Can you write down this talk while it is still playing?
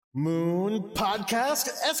Moon Podcast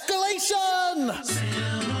Escalation!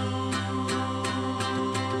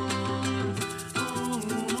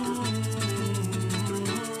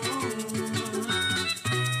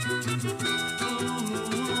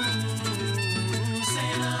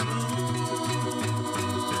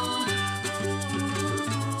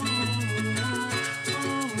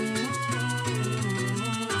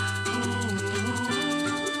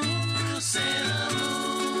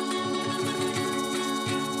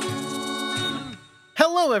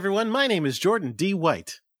 Hello, everyone. My name is Jordan D.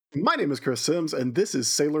 White. My name is Chris Sims, and this is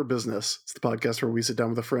Sailor Business. It's the podcast where we sit down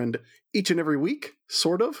with a friend each and every week,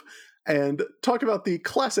 sort of, and talk about the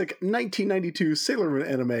classic 1992 Sailor Moon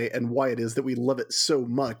anime and why it is that we love it so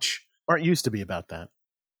much. Or it used to be about that.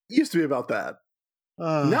 Used to be about that.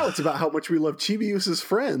 Now it's about how much we love Chibiusa's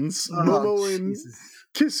friends, Momo and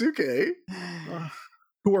Kisuke,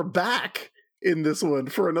 who are back in this one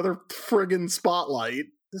for another friggin' spotlight.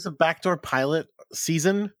 This is a backdoor pilot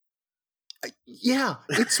season. Yeah,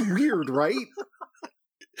 it's weird, right?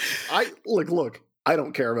 Look, I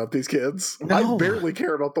don't care about these kids. No. I barely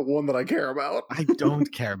care about the one that I care about. I don't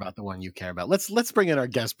care about the one you care about. Let's bring in our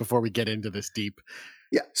guest before we get into this deep.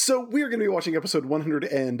 Yeah, so we are going to be watching episode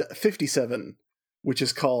 157, which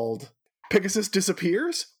is called Pegasus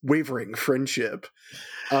Disappears, Wavering Friendship.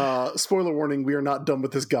 Spoiler warning, we are not done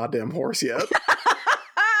with this goddamn horse yet.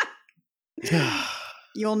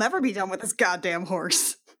 You'll never be done with this goddamn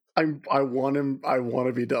horse. I want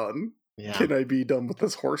to be done. Yeah. Can I be done with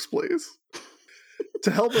this horse, please?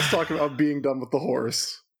 To help us talk about being done with the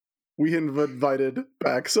horse, we have invited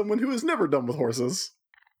back someone who is never done with horses.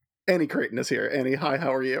 Annie Creighton is here. Annie, hi,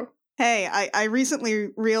 how are you? Hey, I recently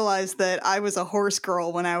realized that I was a horse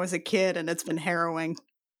girl when I was a kid, and it's been harrowing.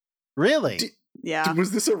 Really? Yeah. Was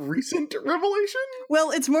this a recent revelation? Well,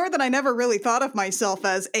 it's more that I never really thought of myself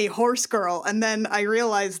as a horse girl, and then I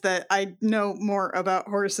realized that I know more about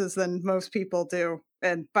horses than most people do.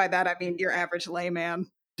 And by that, I mean your average layman.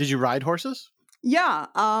 Did you ride horses? Yeah,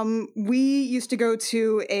 we used to go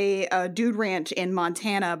to a dude ranch in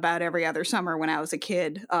Montana about every other summer when I was a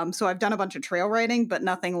kid. So I've done a bunch of trail riding, but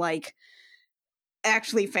nothing like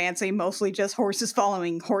actually fancy, mostly just horses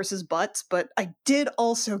following horses' butts. But I did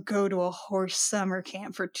also go to a horse summer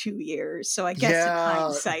camp for 2 years, so I guess in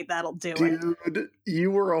hindsight that'll do it. Dude,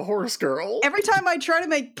 you were a horse girl. Every time I try to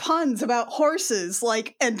make puns about horses,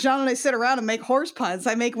 and John and I sit around and make horse puns,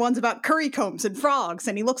 I make ones about curry combs and frogs,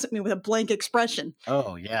 and he looks at me with a blank expression.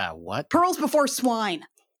 Oh, yeah. What? Pearls before swine.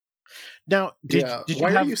 Now, did you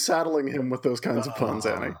why have... are you saddling him with those kinds of puns,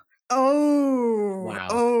 Annie? Oh. Wow.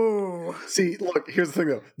 Oh. See, look, here's the thing,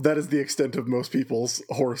 though. That is the extent of most people's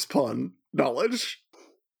horse pun knowledge.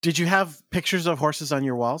 Did you have pictures of horses on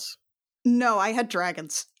your walls? No, I had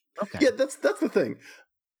dragons. Okay. Yeah, that's the thing.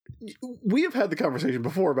 We have had the conversation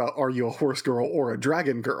before about are you a horse girl or a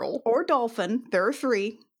dragon girl? Or dolphin. There are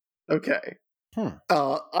 3. Okay.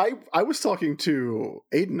 I was talking to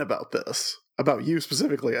Aiden about this, about you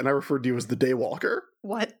specifically, and I referred to you as the Daywalker.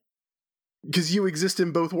 What? Because you exist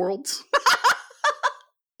in both worlds.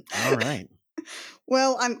 All right.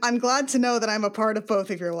 Well, I'm glad to know that I'm a part of both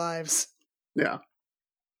of your lives. Yeah.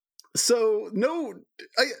 So, no,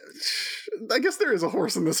 I guess there is a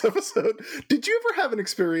horse in this episode. Did you ever have an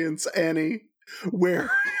experience, Annie, where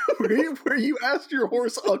you asked your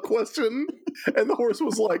horse a question and the horse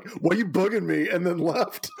was like, "Why you bugging me?" and then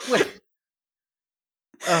left?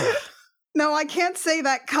 No, I can't say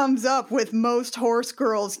that comes up with most horse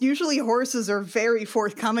girls. Usually horses are very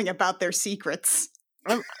forthcoming about their secrets.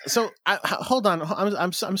 Hold on.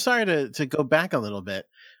 I'm sorry to go back a little bit.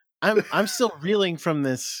 I'm still reeling from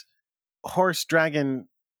this horse, dragon,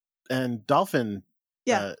 and dolphin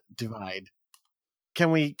divide.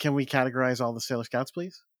 Can we categorize all the Sailor Scouts,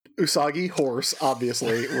 please? Usagi, horse,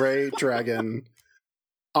 obviously. Rei, dragon.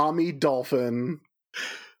 Ami, dolphin.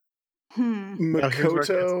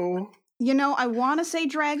 Makoto. You know, I want to say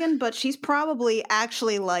dragon, but she's probably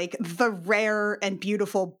actually like the rare and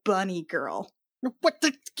beautiful bunny girl. What?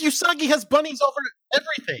 The Usagi has bunnies over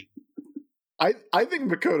everything. I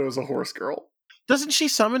think Makoto is a horse girl. Doesn't she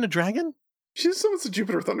summon a dragon? She summons a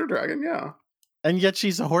Jupiter Thunder Dragon, yeah. And yet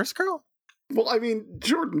she's a horse girl? Well, I mean,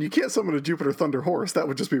 Jordan, you can't summon a Jupiter Thunder horse. That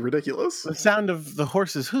would just be ridiculous. The sound of the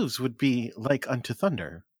horse's hooves would be like unto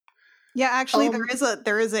thunder. Yeah, actually,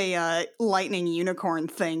 there is a lightning unicorn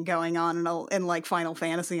thing going on in like Final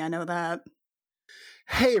Fantasy. I know that.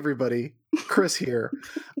 Hey, everybody. Chris here.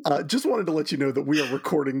 Just wanted to let you know that we are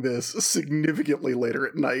recording this significantly later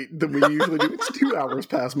at night than we usually do. It's 2 hours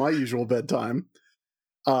past my usual bedtime.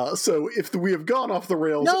 So if we have gone off the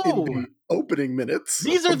rails in the opening minutes,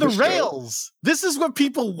 these are the rails. This is what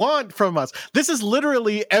people want from us. This is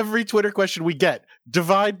literally every Twitter question we get.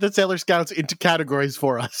 Divide the Sailor Scouts into categories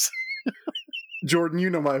for us. Jordan, you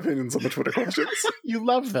know my opinions on the Twitter questions. You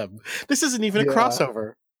love them. This isn't even a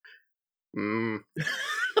crossover.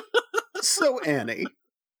 So Annie.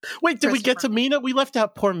 Wait, did we get to Mina? We left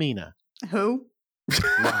out poor Mina. Who?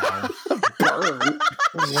 Wow. Burn.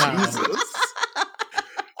 Wow. Jesus.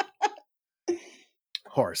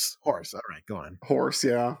 Horse. All right, go on. Horse,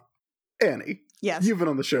 yeah. Annie. Yes. You've been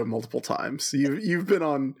on the show multiple times. You've been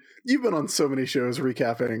on so many shows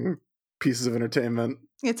recapping pieces of entertainment.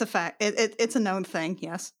 It's a fact. It's a known thing,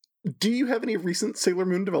 yes. Do you have any recent Sailor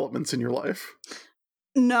Moon developments in your life?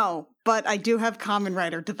 No, but I do have Kamen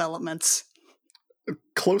Rider developments.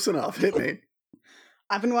 Close enough. Hit me.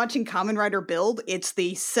 I've been watching Kamen Rider Build. It's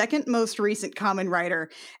the second most recent Kamen Rider,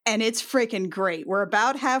 and it's freaking great. We're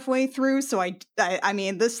about halfway through, so I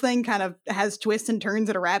mean, this thing kind of has twists and turns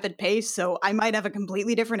at a rapid pace, so I might have a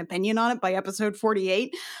completely different opinion on it by episode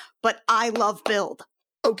 48, but I love Build.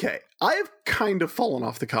 Okay, I've kind of fallen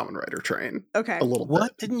off the Kamen Rider train. Okay. A little bit.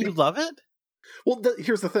 What? Didn't you love it? Well,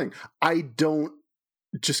 here's the thing. I don't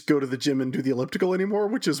just go to the gym and do the elliptical anymore,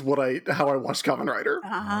 which is how I watch Kamen Rider.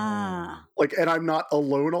 Ah. And I'm not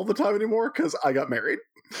alone all the time anymore because I got married.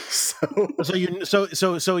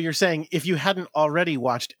 So you're saying if you hadn't already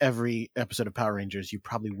watched every episode of Power Rangers, you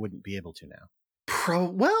probably wouldn't be able to now.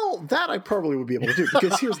 Well, that I probably would be able to do,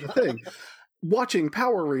 because here's the thing. Watching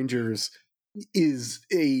Power Rangers is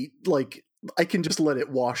I can just let it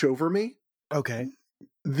wash over me. Okay.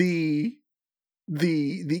 The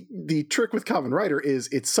trick with Kamen Rider is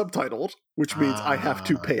it's subtitled, which means I have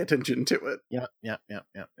to pay attention to it. Yeah.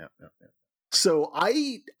 So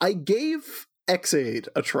I gave X-Aid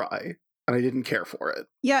a try, and I didn't care for it.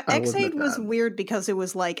 Yeah, X-Aid was weird because it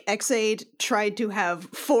was like X-Aid tried to have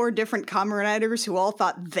 4 different Kamen Riders who all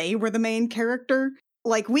thought they were the main character.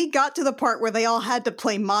 Like, we got to the part where they all had to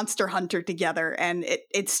play Monster Hunter together, and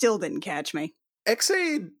it still didn't catch me.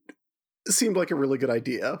 X-Aid seemed like a really good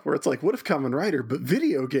idea, where it's like, what if Kamen Rider, but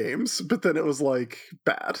video games? But then it was like,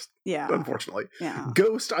 bad. Yeah. Unfortunately. Yeah.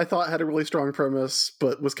 Ghost, I thought, had a really strong premise,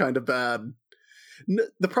 but was kind of bad.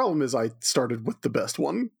 The problem is I started with the best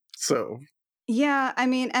one, so... Yeah, I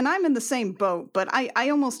mean, and I'm in the same boat, but I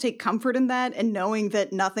almost take comfort in that and knowing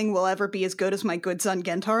that nothing will ever be as good as my good son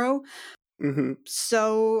Gentaro. Mm-hmm.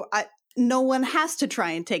 So no one has to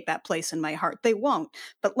try and take that place in my heart. They won't.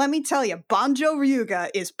 But let me tell you, Banjo Ryuga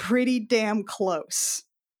is pretty damn close.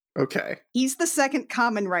 Okay. He's the second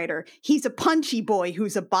Kamen Rider. He's a punchy boy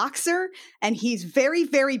who's a boxer, and he's very,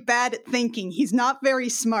 very bad at thinking. He's not very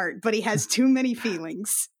smart, but he has too many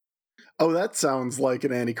feelings. Oh, that sounds like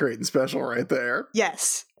an Annie Creighton special right there.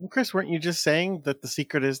 Yes. Well, Chris, weren't you just saying that the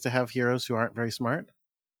secret is to have heroes who aren't very smart?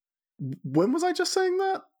 When was I just saying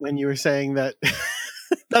that? When you were saying that...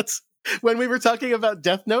 That's... When we were talking about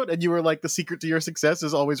Death Note, and you were like, the secret to your success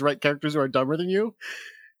is always write characters who are dumber than you?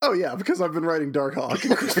 Oh, yeah, because I've been writing Darkhawk,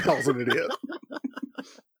 and Chris Powell's an idiot.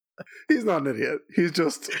 He's not an idiot. He's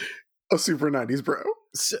just a super 90s bro.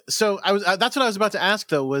 So I was that's what I was about to ask,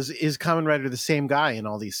 though, is Kamen Rider the same guy in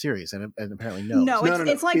all these series? And apparently no. No,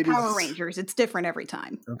 it's like Power Rangers. It's different every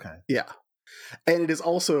time. Okay. Yeah. And it is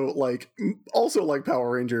also like Power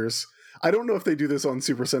Rangers. I don't know if they do this on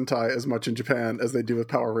Super Sentai as much in Japan as they do with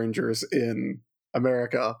Power Rangers in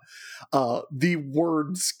America. The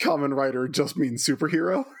words Kamen Rider just means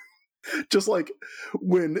superhero. Just like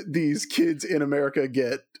when these kids in America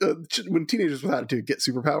when teenagers with attitude get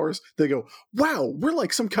superpowers, they go, wow, we're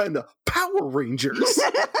like some kind of Power Rangers.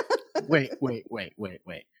 Wait.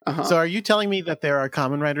 Uh-huh. So are you telling me that there are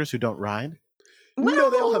Kamen Riders who don't ride? Well, no,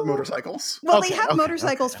 they all have motorcycles. Well, they have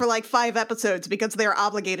motorcycles for like 5 episodes because they're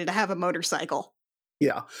obligated to have a motorcycle.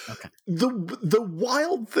 Yeah. Okay. The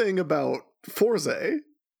wild thing about Forze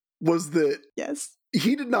was that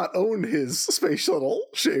he did not own his space shuttle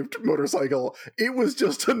shaped motorcycle. It was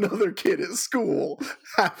just another kid at school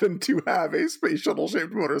happened to have a space shuttle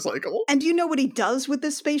shaped motorcycle. And do you know what he does with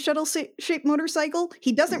this space shuttle shaped motorcycle?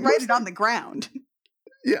 He doesn't ride it on the ground.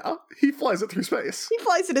 Yeah, he flies it through space. He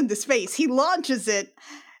flies it into space. He launches it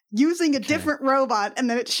using a different robot, and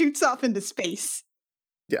then it shoots off into space.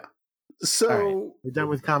 Yeah. So right. We're done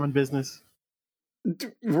with common business.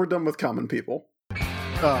 We're done with common people.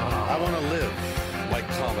 I want to live like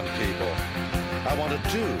common people. I want to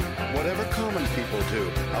do whatever common people do.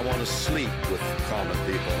 I want to sleep with common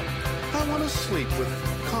people. I want to sleep with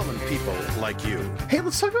common people like you. Hey,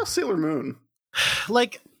 let's talk about Sailor Moon.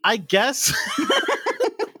 Like, I guess...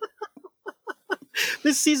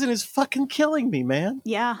 This season is fucking killing me, man.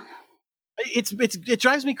 Yeah. it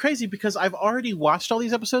drives me crazy because I've already watched all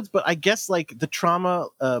these episodes, but I guess like the trauma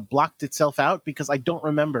blocked itself out because I don't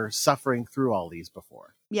remember suffering through all these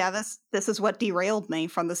before. Yeah, this is what derailed me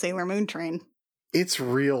from the Sailor Moon train. It's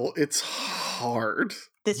real. It's hard.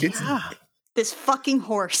 This fucking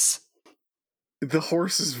horse. The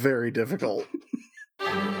horse is very difficult.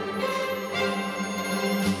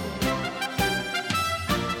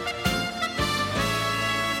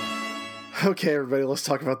 Okay, everybody, let's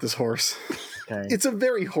talk about this horse. Okay. It's a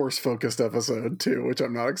very horse-focused episode, too, which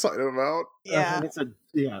I'm not excited about. Yeah. It's a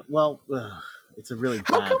really bad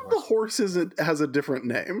How come horse. the horse has a different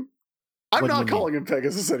name? I'm What do you not mean? calling him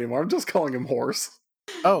Pegasus anymore. I'm just calling him Horse.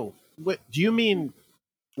 Oh, do you mean...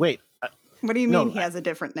 Wait, What do you No, mean he has a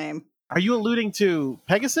different name? are you alluding to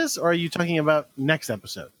Pegasus, or are you talking about next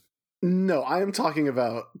episode? No, I am talking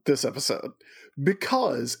about this episode.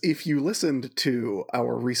 Because if you listened to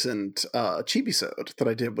our recent Chibi-sode that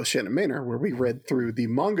I did with Shannon Maynor, where we read through the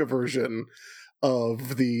manga version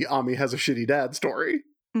of the Ami Has a Shitty Dad story,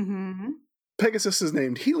 Mm-hmm. Pegasus is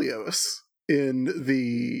named Helios in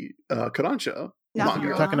the Kodansha manga.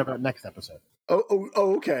 You're talking about next episode. Oh,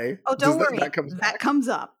 okay. Oh, don't worry. That comes back? comes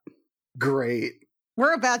up. Great.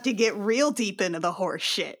 We're about to get real deep into the horse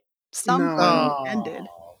shit. Some No. pun intended.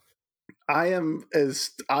 I am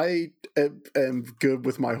good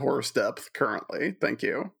with my horse depth currently. Thank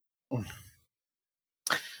you.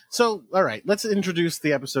 So, all right, let's introduce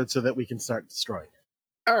the episode so that we can start destroying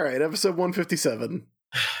it. All right, episode 157.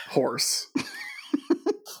 Horse.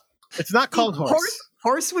 It's not called Horse.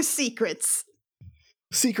 Horse with secrets.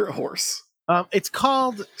 Secret Horse. It's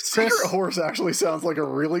called Secret Horse actually sounds like a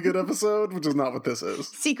really good episode, which is not what this is.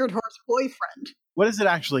 Secret horse boyfriend. What is it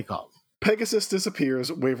actually called? Pegasus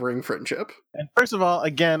disappears, wavering friendship. And first of all,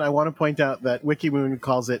 again, I want to point out that Wikimoon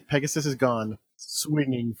calls it Pegasus is Gone,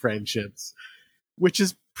 Swinging Friendships, which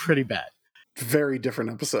is pretty bad. Very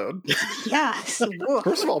different episode. Yes.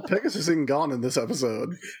 First of all, Pegasus isn't gone in this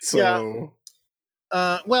episode, so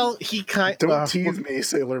Well, he kind don't tease me,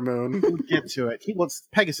 Sailor Moon. We'll get to it. It's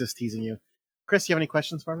Pegasus teasing you. Chris, you have any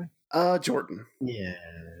questions for me? Jordan.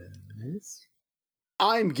 Yes.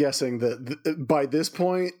 I'm guessing that by this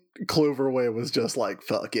point, Cloverway was just like,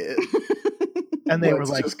 fuck it. And they Let's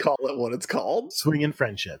were like, just call it what it's called. Swinging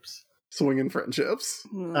Friendships. Swinging Friendships.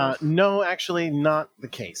 No, actually, not the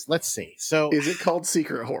case. Let's see. So, Is it called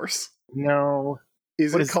Secret Horse? no,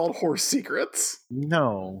 Is What it is- called Horse Secrets?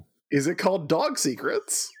 no, Is it called Dog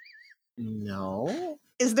Secrets? no.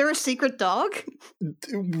 Is there a secret dog?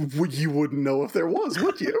 You wouldn't know if there was,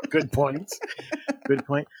 would you? Good point. Good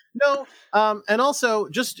point. No, and also,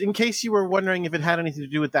 just in case you were wondering if it had anything to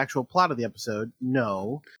do with the actual plot of the episode,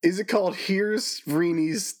 no. Is it called Here's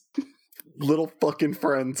Reenie's Little Fucking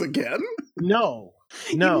Friends Again? No.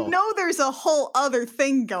 You know there's a whole other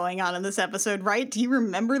thing going on in this episode, right? Do you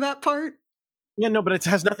remember that part? Yeah, no, but it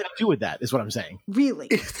has nothing to do with that, is what I'm saying. Really?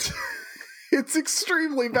 It's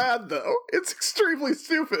extremely bad, though. It's extremely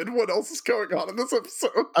stupid. What else is going on in this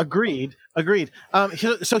episode? Agreed.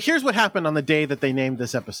 So here's what happened on the day that they named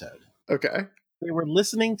this episode. Okay. They were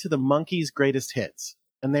listening to the Monkees' greatest hits,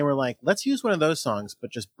 and they were like, let's use one of those songs,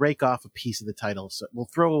 but just break off a piece of the title. So we'll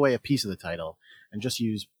throw away a piece of the title and just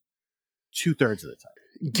use 2/3 of the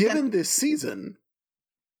title. Given this season,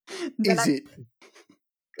 it...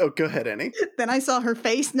 Oh, go ahead, Annie. Then I saw her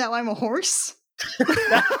face, now I'm a horse?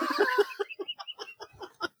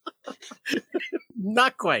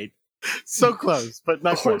 Not quite. So close, but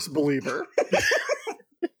not Horse quite. believer.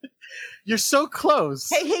 You're so close.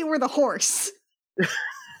 Hey, we're the horse.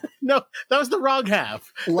 No, that was the wrong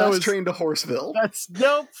half. Last train to Horseville.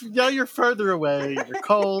 Nope. No, you're further away. You're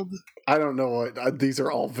cold. I don't know what... these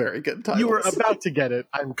are all very good titles. You were about to get it.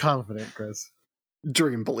 I'm confident, Chris.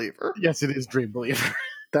 Dream Believer. Yes, it is Dream Believer.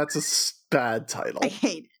 That's a bad title. I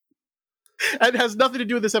hate it. And it has nothing to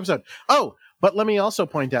do with this episode. Oh, but let me also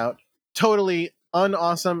point out, totally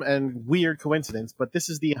unawesome and weird coincidence, but this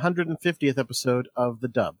is the 150th episode of the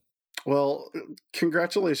dub. Well,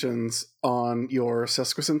 congratulations on your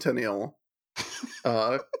sesquicentennial,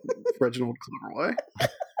 Reginald Cloverway.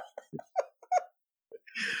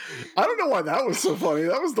 I don't know why that was so funny.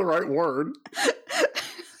 That was the right word. No,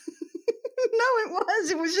 it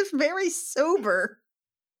was. It was just very sober.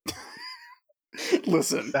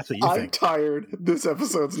 Listen, That's what you I'm think. tired. This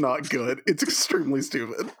episode's not good. It's extremely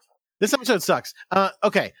stupid. This episode sucks.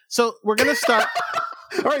 Okay, so we're going to start...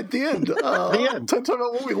 All right, the end. The end. Time to talk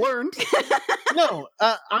about what we learned. No,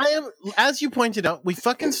 I am, as you pointed out, we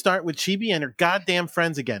fucking start with Chibi and her goddamn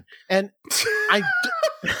friends again. And I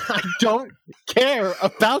don't care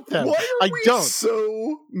about them. Why are I we don't.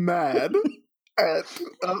 so mad at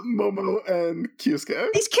Momo and Kyusuke.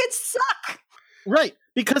 These kids suck. Right.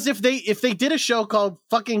 Because if they did a show called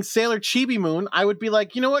fucking Sailor Chibi Moon, I would be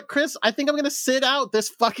like, you know what, Chris? I think I'm going to sit out this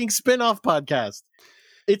fucking spin-off podcast.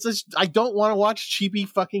 I don't want to watch Chibi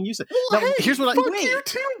fucking Yusa. Well, now, hey, here's what fuck you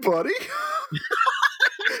too, buddy.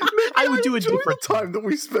 I would do a enjoy different the time that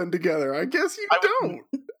we spend together. I guess you don't.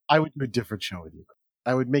 I would do a different show with you.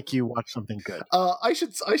 I would make you watch something good. I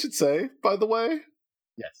should say, by the way,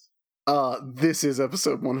 Yes. this is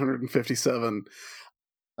episode 157.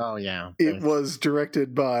 Oh yeah. It was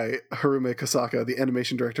directed by Harume Kosaka. The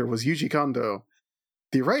animation director was Yuji Kondo.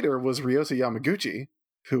 The writer was Ryota Yamaguchi,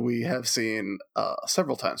 who we have seen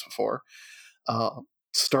several times before.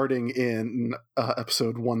 Starting in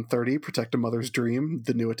episode 130, Protect a Mother's Dream,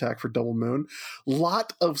 the new attack for Double Moon.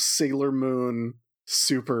 Lot of Sailor Moon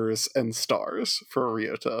supers and stars for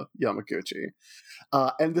Ryota Yamaguchi.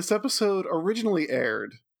 And this episode originally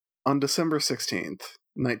aired on December 16th,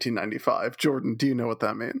 1995. Jordan, do you know what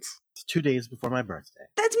that means? It's 2 days before my birthday.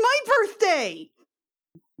 That's my birthday.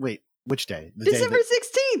 Wait, which day? The December day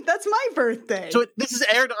 16th. That's my birthday. So this is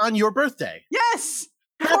aired on your birthday. Yes.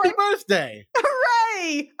 Happy birthday!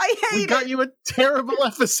 Hooray! I hate We got it. you a terrible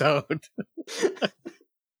episode.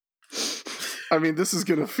 I mean, this is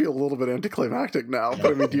going to feel a little bit anticlimactic now,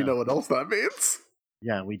 but I mean, do you know what else that means?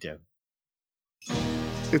 Yeah, we do.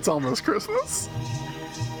 It's almost Christmas.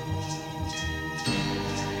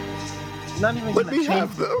 Not even Let gonna me change-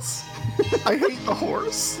 have this. I hate the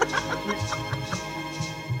horse.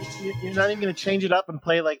 You're not even going to change it up and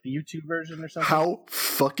play like the YouTube version or something? How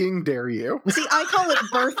fucking dare you? See, I call it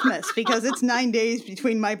Birthmas because it's 9 days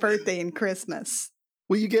between my birthday and Christmas.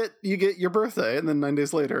 Well, you get your birthday, and then 9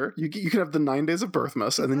 days later, you can have the 9 days of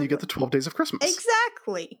Birthmas, and then you get the 12 days of Christmas.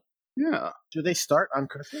 Exactly. Yeah. Do they start on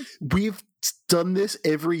Christmas? We've done this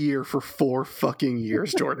every year for 4 fucking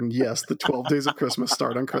years, Jordan. Yes, the 12 days of Christmas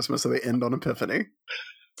start on Christmas, and they end on Epiphany.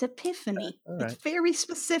 It's Epiphany. All right. It's very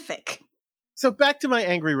specific. So back to my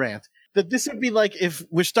angry rant. That this would be like if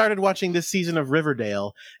we started watching this season of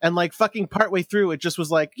Riverdale and like fucking partway through it just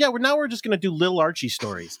was like, yeah, we're just going to do Lil Archie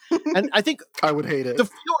stories. And I think I would hate it. the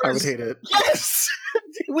I would viewers, hate it. yes,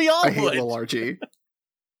 we all I hate would. Lil Archie.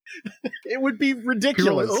 It would be People are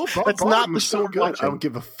ridiculous. like, oh, Bob That's not Barton the is show so I'm good. I watching. don't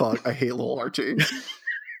give a fuck. I hate Lil Archie.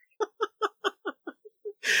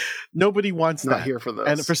 Nobody wants Not that. here for this.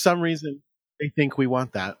 And for some reason, they think we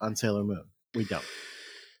want that on Sailor Moon. We don't.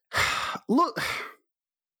 Look,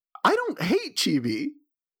 I don't hate Chibi.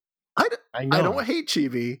 I know. I don't hate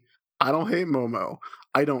Chibi. I don't hate Momo.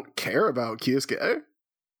 I don't care about Kyusuke.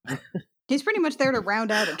 He's pretty much there to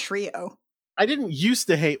round out a trio. I didn't used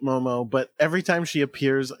to hate Momo, but every time she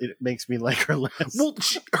appears, it makes me like her less. Well,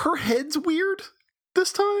 her head's weird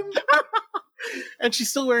this time. And she's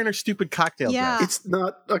still wearing her stupid cocktail Yeah. dress. It's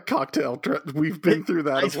not a cocktail dress. We've been through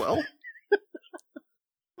that as well.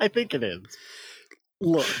 I think it is.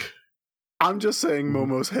 Look, I'm just saying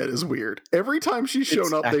Momo's head is weird. Every time she's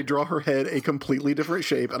shown up, they draw her head a completely different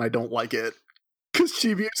shape, and I don't like it. Because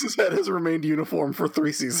Chibiusa's head has remained uniform for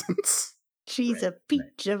 3 seasons. She's a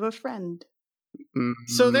peach of a friend.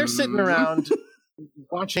 So they're sitting around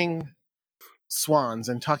watching swans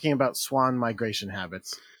and talking about swan migration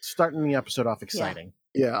habits, starting the episode off exciting.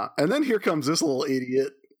 Yeah, and then here comes this little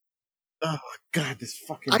idiot. Oh, God, this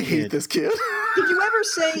fucking I hate this kid. Did you ever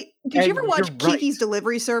say, did And you ever watch you're right. Kiki's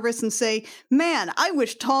Delivery Service and say, man, I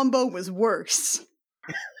wish Tombo was worse?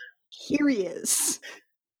 Here he is.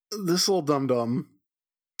 This little dum-dum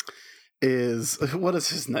is... What is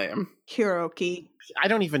his name? Hiroki. I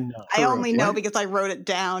don't even know. I only know What? because I wrote it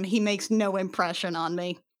down. He makes no impression on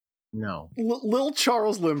me. No. Lil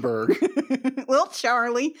Charles Lindbergh. Little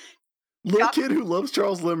Charlie. Little Yep. kid who loves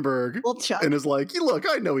Charles Lindbergh. Little Chuck. And is like, look,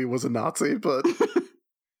 I know he was a Nazi, but...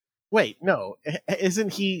 Wait, no.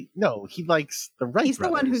 Isn't he? No, he likes the Wright He's the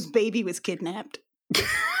one brothers. whose baby was kidnapped.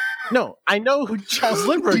 No, I know who Charles Do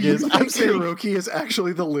Lindbergh you is. think I'm saying... Hiroki is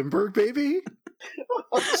actually the Lindbergh baby?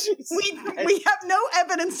 Oh, Jesus We Christ. have no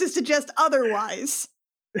evidence to suggest otherwise.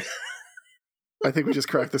 I think we just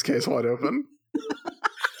cracked this case wide open.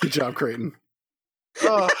 Good job, Creighton.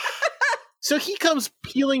 Oh. So he comes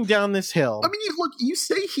peeling down this hill. I mean, you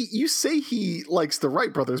say he likes the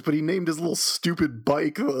Wright brothers, but he named his little stupid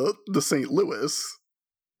bike the St. Louis.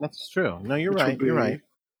 That's true. No, you're Which right. would You're be- right.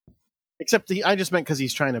 Except I just meant because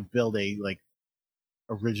he's trying to build a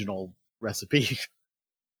original recipe.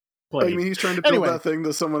 I mean, he's trying to build Anyway. that thing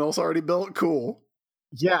that someone else already built. Cool.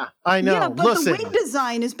 Yeah, I know. Yeah, but Listen, the wing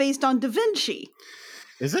design is based on Da Vinci.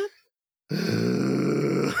 is it?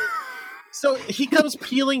 So he comes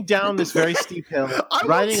peeling down this very steep hill, I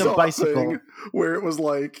riding saw a bicycle. thing where it was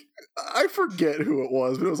like, I forget who it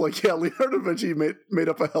was, but it was like, yeah, Leonardo da Vinci made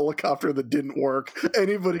up a helicopter that didn't work.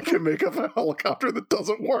 Anybody can make up a helicopter that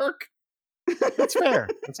doesn't work. That's fair.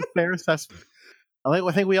 That's a fair assessment.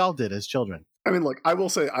 I think we all did as children. I mean, look, I will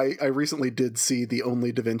say I recently did see the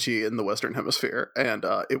only Da Vinci in the Western Hemisphere, and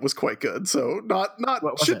it was quite good. So not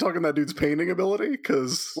shit talking that dude's painting ability,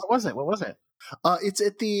 because What was it? It's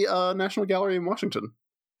at the National Gallery in Washington.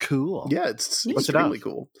 Cool. Yeah, it's What's extremely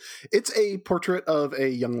cool. It's a portrait of a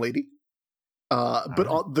young lady.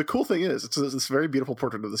 But the cool thing is, it's this very beautiful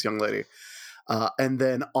portrait of this young lady. And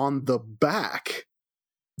then on the back,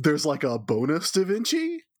 there's like a bonus Da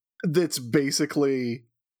Vinci that's basically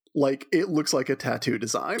like, it looks like a tattoo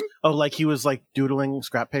design. Oh, like he was like doodling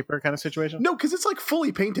scrap paper kind of situation? No, because it's like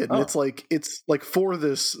fully painted, and it's like for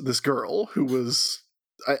this girl who was,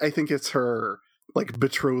 I think it's her like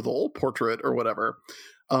betrothal portrait or whatever.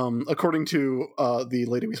 According to the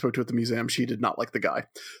lady we spoke to at the museum, she did not like the guy,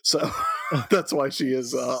 so that's why she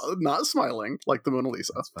is not smiling like the Mona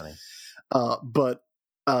Lisa. That's funny. But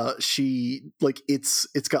she like it's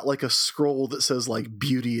got like a scroll that says like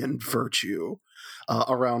beauty and virtue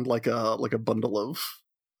around like a bundle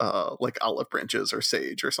of like olive branches or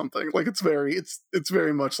sage or something. Like it's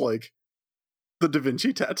very much like the Da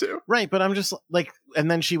Vinci tattoo. Right, but I'm just like, and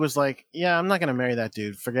then she was like, yeah, I'm not going to marry that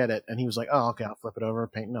dude. Forget it. And he was like, oh, okay, I'll flip it over,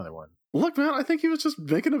 paint another one. Look, man, I think he was just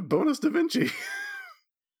making a bonus Da Vinci.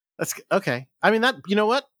 That's okay. I mean, that, you know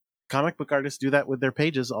what? Comic book artists do that with their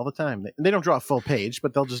pages all the time. They don't draw a full page,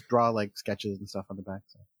 but they'll just draw like sketches and stuff on the back.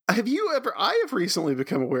 So. I have recently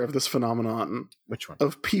become aware of this phenomenon. Which one?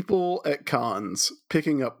 Of people at cons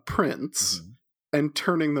picking up prints and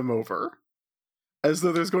turning them over as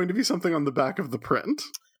though there's going to be something on the back of the print.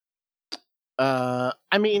 I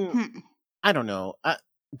mean, I don't know.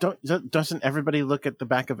 Doesn't everybody look at the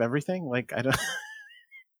back of everything? Like, I don't.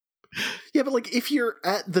 Yeah, but like if you're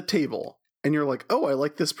at the table and you're like, oh, I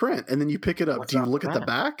like this print, and then you pick it up, do you look at the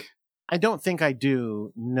back? I don't think I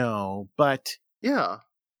do. No, but yeah.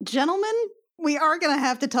 Gentlemen, we are going to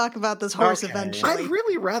have to talk about this horse eventually. I'd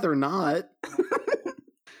really rather not.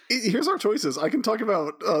 Here's our choices. I can talk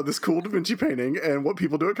about this cool Da Vinci painting and what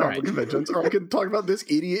people do at comic book conventions, or I can talk about this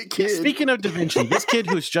idiot kid. Speaking of Da Vinci, this kid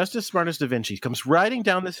who's just as smart as Da Vinci comes riding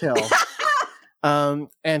down this hill,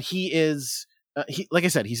 and he is, like I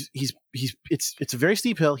said, it's a very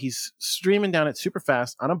steep hill. He's streaming down it super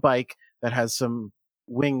fast on a bike that has some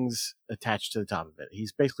wings attached to the top of it.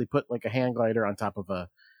 He's basically put like a hang glider on top of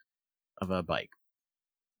a bike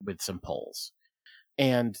with some poles.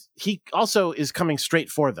 And he also is coming straight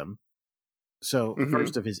for them. So,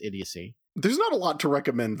 first of his idiocy. There's not a lot to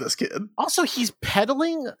recommend this kid. Also, he's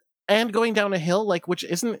pedaling and going down a hill, like, which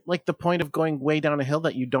isn't like the point of going way down a hill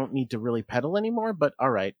that you don't need to really pedal anymore, but all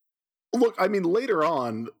right. Look, I mean, later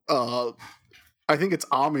on, I think it's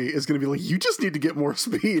Ami is going to be like, you just need to get more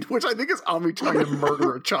speed, which I think is Ami trying to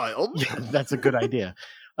murder a child. Yeah, that's a good idea.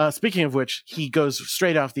 Speaking of which, he goes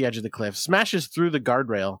straight off the edge of the cliff, smashes through the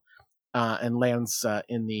guardrail, and lands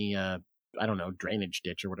in the, I don't know, drainage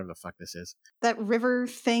ditch or whatever the fuck this is. That river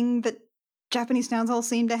thing that Japanese towns all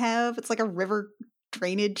seem to have. It's like a river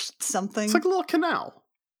drainage something. It's like a little canal.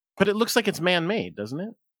 But it looks like it's man-made, doesn't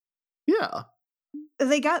it? Yeah.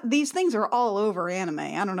 These things are all over anime.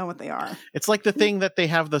 I don't know what they are. It's like the thing that they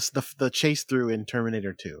have the chase through in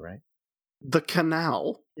Terminator 2, right? The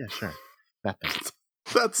canal? Yeah, sure. That thing.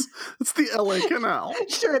 That's the LA Canal.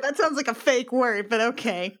 Sure, that sounds like a fake word, but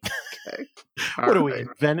okay. Okay. What are we in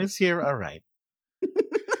Venice here? All right.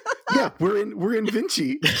 Yeah, we're in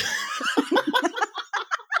Vinci.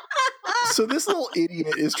 So this little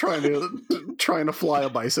idiot is trying to fly a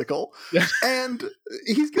bicycle, and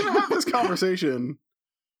he's gonna have this conversation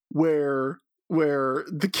where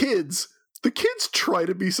the kids try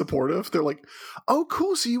to be supportive. They're like, "Oh,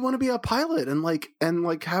 cool! So you want to be a pilot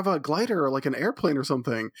and have a glider or like an airplane or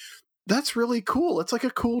something? That's really cool. It's like a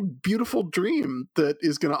cool, beautiful dream that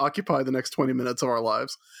is going to occupy the next 20 minutes of our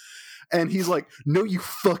lives." And he's like, "No, you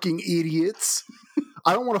fucking idiots!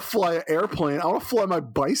 I don't want to fly an airplane. I want to fly my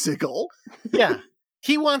bicycle." Yeah,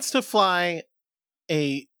 he wants to fly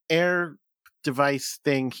a air device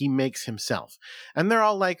thing he makes himself, and they're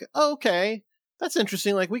all like, oh, "Okay. That's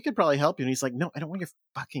interesting. Like, we could probably help you." And he's like, "No, I don't want your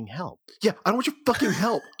fucking help." Yeah, I don't want your fucking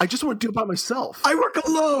help. I just want to do it by myself. I work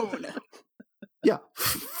alone. Yeah,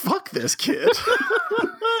 fuck this kid.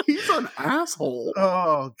 He's an asshole.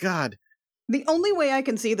 Oh, God. The only way I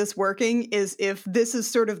can see this working is if this is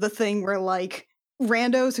sort of the thing where, like,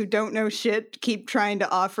 randos who don't know shit keep trying to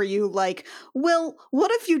offer you, like, well,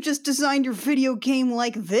 what if you just designed your video game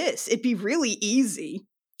like this? It'd be really easy.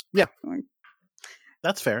 Yeah.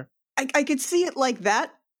 That's fair. I could see it like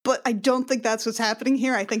that, but I don't think that's what's happening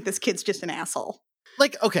here. I think this kid's just an asshole.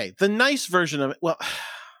 Like, okay, the nice version of it. Well,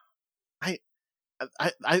 I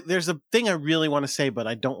there's a thing I really want to say, but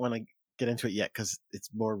I don't want to get into it yet because it's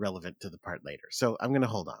more relevant to the part later. So I'm going to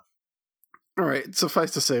hold off. All right.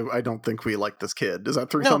 Suffice to say, I don't think we like this kid. Is that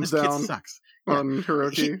three No, thumbs this down kid sucks. on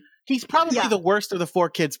Hiroki? He's probably the worst of the 4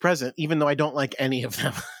 kids present, even though I don't like any of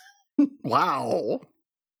them. Wow.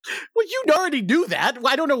 Well, you already knew that.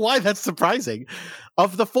 I don't know why that's surprising.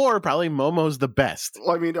 Of the 4, probably Momo's the best.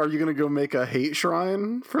 Well, I mean, are you going to go make a hate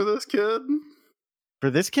shrine for this kid? For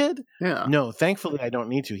this kid? Yeah. No, thankfully I don't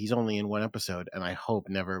need to. He's only in 1 episode, and I hope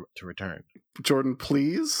never to return. Jordan,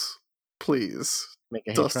 please Make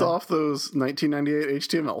a hate dust shrine? off those 1998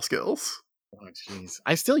 HTML skills. Oh, jeez.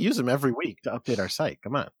 I still use them every week to update our site.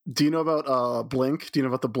 Come on. Do you know about Blink? Do you know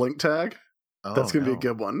about the Blink tag? Oh, That's going to no. be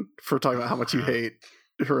a good one for talking about how much you hate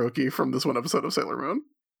Hiroki from this one episode of Sailor Moon.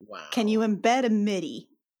 Wow. Can you embed a MIDI?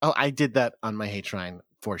 Oh, I did that on my hate shrine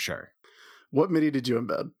for sure. What MIDI did you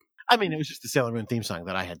embed? I mean, it was just the Sailor Moon theme song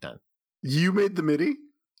that I had done. You made the MIDI?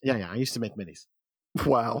 Yeah. I used to make midis.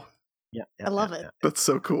 Wow. Yeah. I love it. That's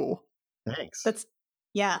so cool. Thanks.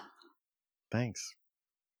 Yeah. Thanks.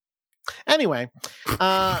 Anyway,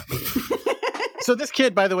 so this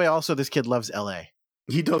kid, by the way, this kid loves LA.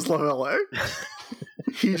 He does love LA.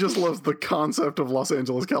 He just loves the concept of Los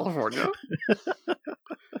Angeles, California.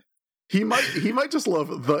 He might just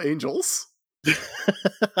love the Angels.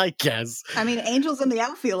 I guess. I mean, Angels in the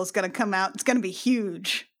Outfield is going to come out. It's going to be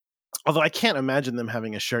huge. Although I can't imagine them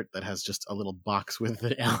having a shirt that has just a little box with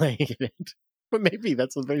the LA in it. But maybe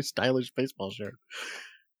that's a very stylish baseball shirt.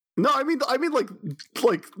 No, I mean like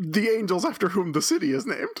the Angels after whom the city is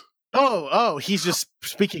named. Oh, he's just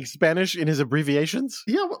speaking Spanish in his abbreviations?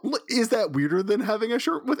 Yeah, well, is that weirder than having a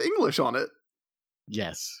shirt with English on it?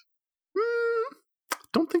 Yes.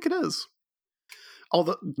 Don't think it is.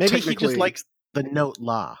 Although Maybe he just likes the note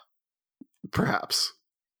la perhaps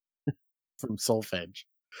from Solfege.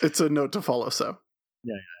 it's a note to follow. So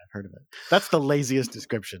Yeah, I've heard of it. That's the laziest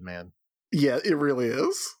description, man. yeah, it really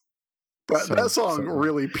is. That song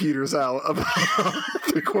really peters out about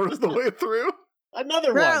 3/4 of the way through.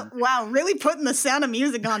 Another one. Wow, really putting the Sound of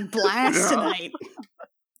Music on blast tonight.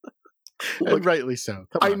 And rightly so.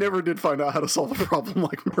 Come I on. never did find out how to solve a problem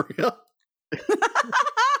like Maria.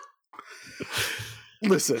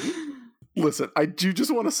 Listen, I do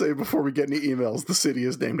just want to say before we get any emails, the city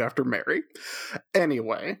is named after Mary.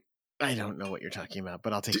 Anyway. I don't know what you're talking about,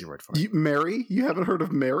 but I'll take your word for it. Mary? You haven't heard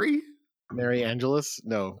of Mary? Mary Angelus?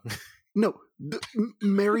 No. No.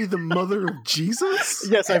 Mary, the mother of Jesus?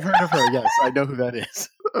 Yes, I've heard of her. Yes, I know who that is.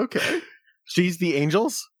 Okay. She's the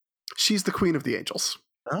Angels? She's the Queen of the Angels,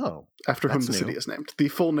 Oh. after whom That's the new. city is named. The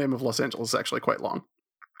full name of Los Angeles is actually quite long.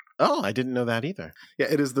 Oh, I didn't know that either. Yeah,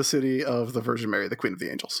 it is the city of the Virgin Mary, the Queen of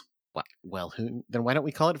the Angels. What? Well, then why don't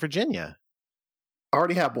we call it Virginia? I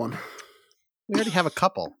already have one. We already have a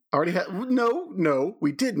couple. No,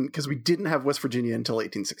 we didn't, because we didn't have West Virginia until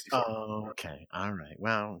 1864. Oh, okay. All right.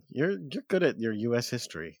 Wow. You're good at your U.S.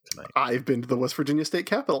 history tonight. I've been to the West Virginia state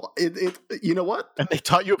capitol. You know what? And they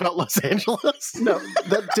taught you about Los Angeles? No,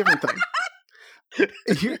 that's a different thing.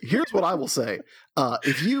 Here's what I will say.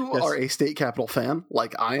 If you Yes. are a state capitol fan,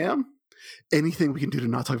 like I am, anything we can do to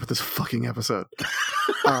not talk about this fucking episode.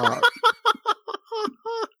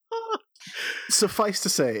 Suffice to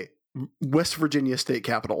say, West Virginia state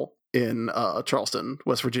capitol in Charleston,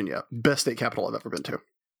 West Virginia, best state capitol I've ever been to.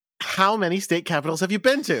 How many state capitals have you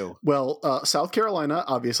been to? Well, South Carolina,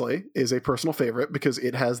 obviously, is a personal favorite because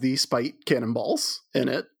it has the spite cannonballs in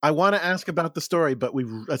it. I want to ask about the story, but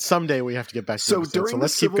someday we have to get back to So the episode, during the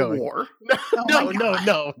let's keep Civil going. War,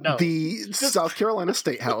 No. the South Carolina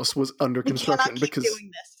State House was under We construction cannot keep because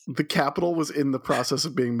doing this. the capital was in the process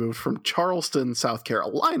of being moved from Charleston, South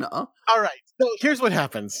Carolina. All right. So here's what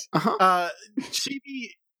happens. Uh-huh.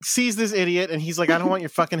 Chibi sees this idiot and he's like, I don't want your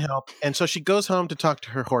fucking help. And so she goes home to talk to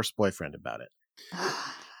her horse boyfriend about it.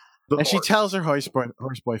 And she tells her horse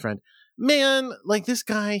boyfriend, man, like this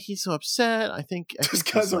guy, he's so upset. I think This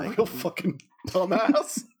guy's a real fucking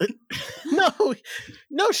dumbass.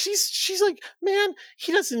 No, she's like, man,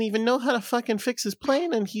 he doesn't even know how to fucking fix his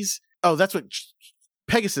plane. And that's what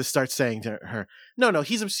Pegasus starts saying to her. No,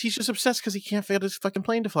 he's just obsessed because he can't get his fucking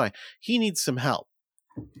plane to fly. He needs some help.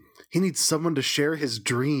 He needs someone to share his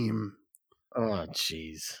dream. Oh,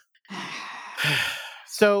 jeez.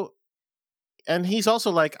 So, and he's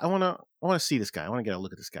also like, I want to see this guy. I want to get a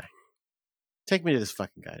look at this guy. Take me to this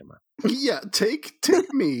fucking guy tomorrow. Yeah, take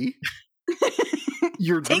me.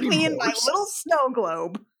 Your Take dream me in my horse. little snow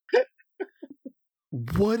globe.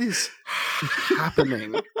 What is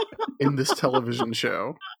happening in this television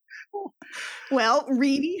show? Well,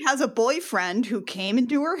 Reedy has a boyfriend who came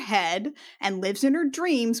into her head and lives in her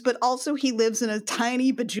dreams, but also he lives in a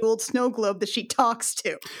tiny bejeweled snow globe that she talks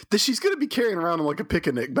to. That she's going to be carrying around in like a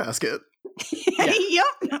picnic basket. Yep.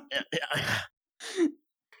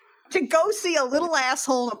 To go see a little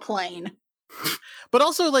asshole in a plane. But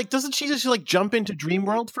also, like, doesn't she just like jump into Dream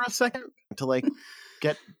World for a second to like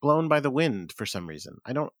get blown by the wind for some reason?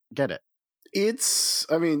 I don't get it.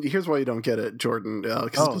 I mean, here's why you don't get it, Jordan,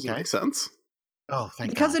 because it doesn't make sense. Oh, thank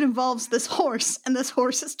Because God. it involves this horse, and this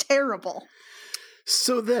horse is terrible.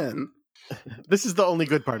 So then, This is the only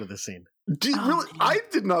good part of this scene. man. I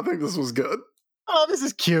did not think this was good. Oh, this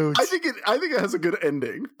is cute. I think it has a good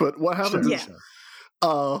ending, but what happens Sure. is,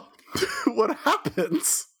 what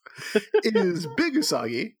happens is Big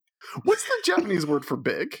Usagi. What's the Japanese word for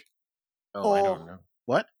big? Oh, I don't know.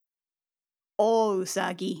 What? Oh,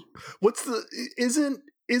 Usagi. What's the isn't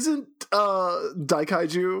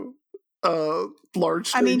Daikaiju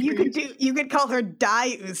large? I mean, strange you could call her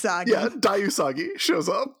Dai Usagi. yeah, Daiusagi shows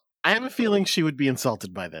up. I have a feeling she would be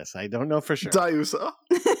insulted by this. I don't know for sure. Daiusa.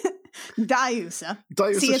 Daiusa.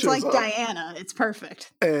 Daiusa See, it's shows like up Diana. It's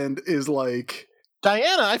perfect. and is like,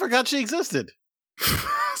 Diana, I forgot she existed.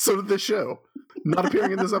 so did this show. Not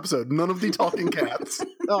appearing in this episode. None of the talking cats.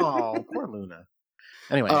 Oh, poor Luna.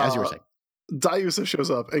 Anyway, as you were saying. Daiusa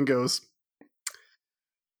shows up and goes,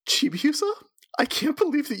 Chibiusa, I can't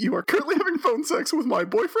believe that you are currently having phone sex with my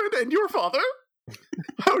boyfriend and your father.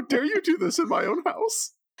 How dare you do this in my own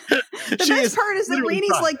house? The best part is that literally Reenie's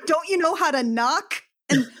crying. like, don't you know how to knock?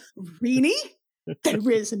 And Reenie, there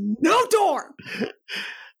is no door.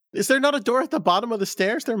 Is there not a door at the bottom of the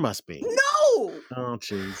stairs? There must be. No. Oh,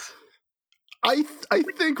 jeez. I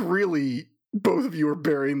think really both of you are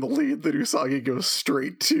burying the lead that Usagi goes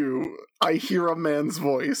straight to, I hear a man's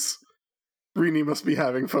voice. Rini must be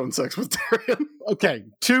having phone sex with Darien. Okay,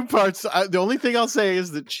 2 parts. The only thing I'll say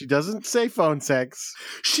is that she doesn't say phone sex.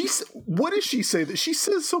 What does she say? That she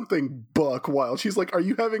says something buck wild. She's like, are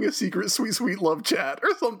you having a secret sweet, sweet love chat or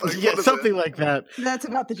something? Yeah, What is something it? like that. That's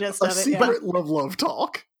about the gist A of it. Yeah. secret love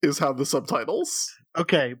talk is how the subtitles.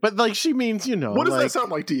 Okay, but like she means, What does that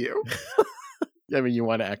sound like to you? I mean, you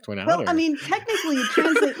want to act one out? Well, or- I mean, technically it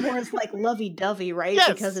translates more as like lovey-dovey, right?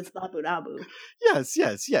 Yes. Because it's babu dabu.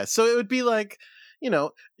 yes. So it would be like,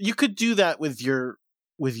 you could do that with your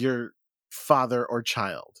father or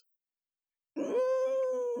child.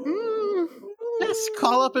 Just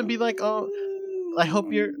call up and be like, "Oh, I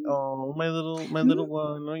hope you're. Oh, my little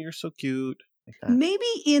one. Oh, you're so cute." Like that. Maybe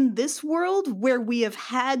in this world where we have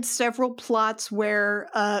had several plots where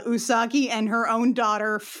Usagi and her own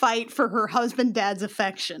daughter fight for her husband dad's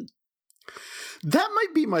affection. That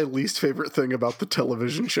might be my least favorite thing about the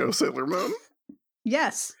television show Sailor Moon.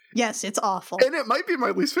 Yes, it's awful. And it might be my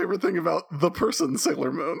least favorite thing about the person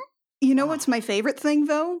Sailor Moon. You know what's my favorite thing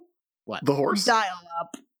though? What? The horse. Dial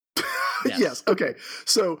up. Yes. Okay.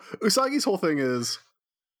 So Usagi's whole thing is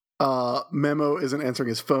Memo isn't answering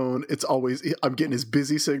his phone. It's always, I'm getting his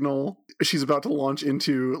busy signal. She's about to launch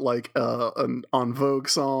into like an En Vogue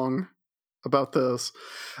song about this.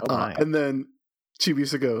 Oh, my. And then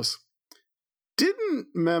Chibiusa goes, didn't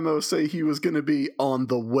Memo say he was going to be on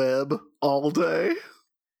the web all day?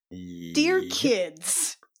 Dear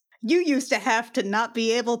kids, you used to have to not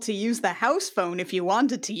be able to use the house phone if you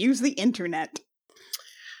wanted to use the internet.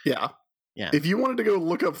 Yeah. Yeah. If you wanted to go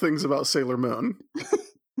look up things about Sailor Moon,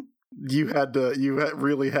 you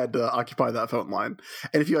really had to occupy that phone line.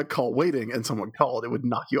 And if you had call waiting and someone called, it would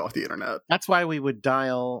knock you off the internet. That's why we would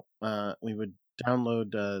download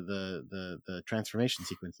the transformation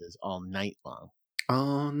sequences all night long.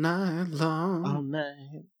 All night long. All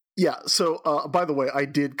night. Yeah, so by the way, I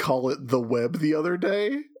did call it the web the other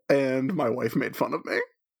day, and my wife made fun of me.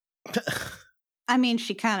 I mean,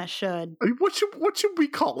 she kind of should. I mean, what should we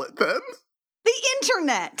call it then? The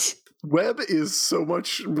internet! Web is so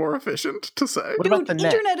much more efficient to say. What about Dude, the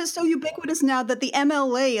net? internet is so ubiquitous now that the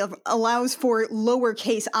MLA allows for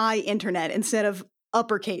lowercase I internet instead of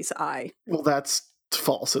uppercase I. Well, that's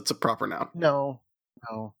false. It's a proper noun. No.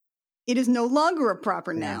 It is no longer a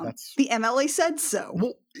proper Yeah, noun. that's- The MLA said so.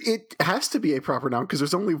 Well, it has to be a proper noun because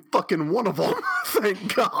there's only fucking one of them.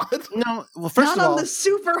 Thank God. No. Well, first Not of on all, the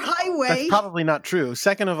super highway. that's probably not true.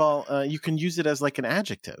 Second of all, you can use it as like an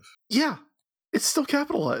adjective. Yeah, it's still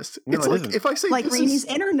capitalized. No, it's it like isn't. if I say Like this Reenie's is...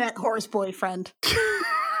 internet horse boyfriend.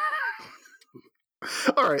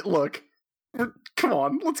 All right, look. Come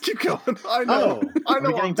on, let's keep going. I know. I know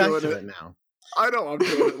we're getting I'm back doing to it. it now. I know I'm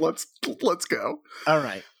doing it. Let's go. All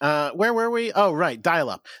right. Where were we? Oh, right. Dial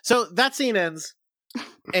up. So that scene ends.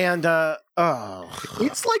 And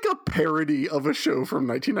it's like a parody of a show from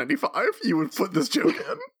 1995. You would put this joke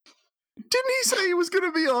in. Didn't he say he was going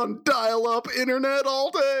to be on dial-up internet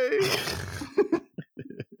all day?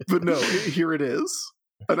 But no, here it is.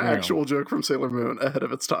 An actual joke from Sailor Moon ahead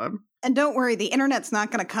of its time. And don't worry, the internet's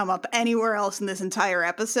not going to come up anywhere else in this entire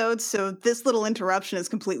episode, so this little interruption is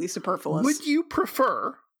completely superfluous. Would you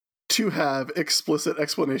prefer to have explicit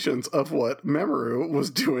explanations of what Mamoru was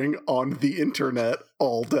doing on the internet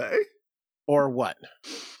all day? Or what?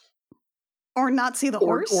 Or not see the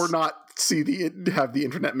horse? Or not have the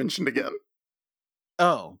internet mentioned again?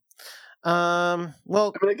 Oh.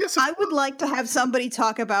 Well, I mean, I guess I would like to have somebody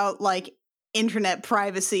talk about, like, internet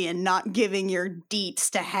privacy and not giving your deets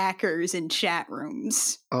to hackers in chat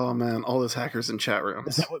rooms. Oh man, all those hackers in chat rooms.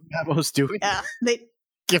 Is that what Babo's doing? Yeah,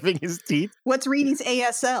 Giving his teeth? What's Reedie's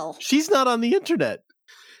ASL? She's not on the internet.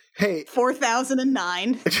 Hey.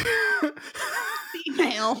 4009.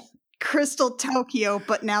 Female. Crystal Tokyo,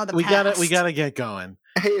 but now the past. We gotta get going.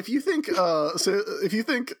 Hey, if you think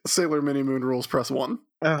Sailor Mini Moon rules, press 1.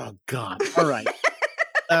 Oh God! All right.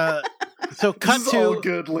 So cut this is to all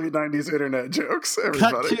good late 90s internet jokes.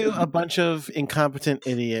 Everybody. Cut to a bunch of incompetent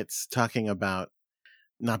idiots talking about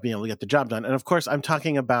not being able to get the job done, and of course, I'm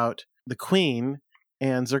talking about the Queen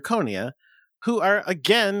and Zirconia, who are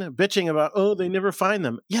again bitching about they never find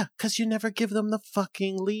them. Yeah, because you never give them the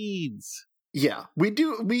fucking leads. Yeah, we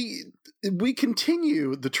do. We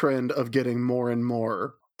continue the trend of getting more and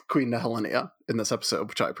more Queen Nehelenia in this episode,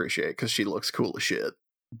 which I appreciate because she looks cool as shit.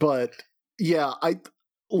 But yeah,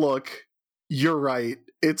 look, you're right.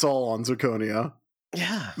 It's all on Zirconia.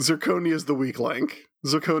 Yeah, Zirconia is the weak link.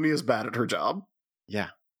 Zirconia is bad at her job. Yeah,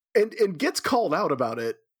 and gets called out about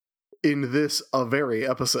it in this very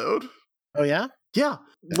episode. Oh yeah, yeah.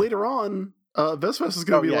 Later on, Vesves is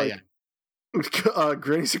going to be like. Yeah.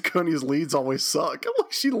 Granny Zirconia's leads always suck.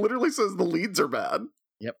 Like, she literally says the leads are bad.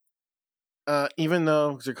 Yep. Even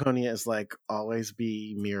though Zirconia is like always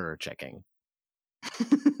be mirror checking.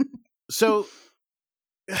 So,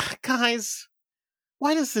 guys,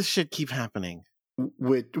 why does this shit keep happening?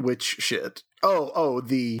 Which shit?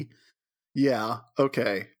 Yeah,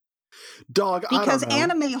 okay. Dog, because I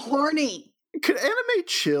don't know. anime horny. Could anime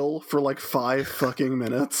chill for like 5 fucking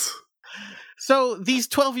minutes? So these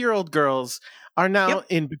 12-year-old girls are now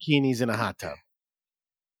in bikinis in a hot tub.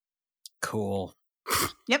 Cool.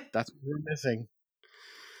 Yep. That's what we're missing.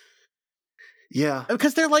 Yeah.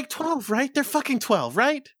 Because they're like 12, right? They're fucking 12,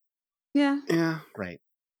 right? Yeah. Yeah. Right.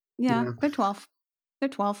 Yeah, they're 12. They're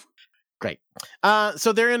 12. Great.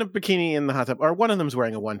 So they're in a bikini in the hot tub, or one of them's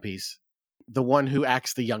wearing a one-piece. The one who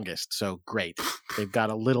acts the youngest, so great. They've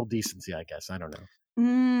got a little decency, I guess. I don't know.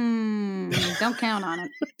 Don't count on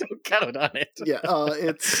it. Don't count on it. Yeah,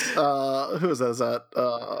 it's who is that? Is that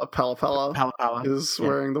Palapala? Palapala is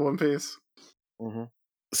wearing the one piece. Mm-hmm.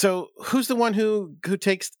 So who's the one who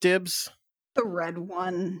takes dibs? The red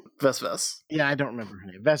one. Vesves. Yeah, I don't remember her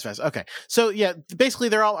name. Vesves. Okay. So yeah, basically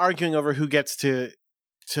they're all arguing over who gets to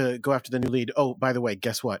go after the new lead. Oh, by the way,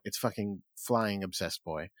 guess what? It's fucking Flying Obsessed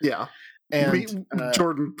Boy. Yeah. And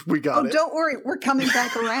Jordan, we got it. Oh, don't worry, we're coming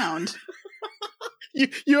back around.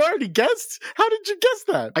 You already guessed? How did you guess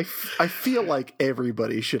that? I feel like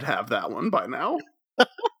everybody should have that one by now.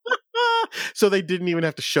 So they didn't even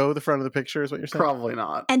have to show the front of the picture, is what you're saying? Probably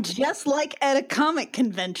not. And just like at a comic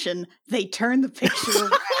convention, they turn the picture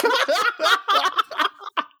around.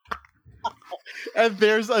 And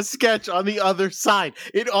there's a sketch on the other side.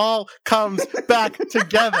 It all comes back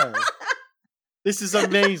together. This is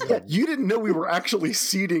amazing. Yeah, you didn't know we were actually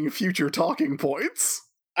seeding future talking points.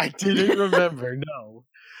 I didn't remember, no.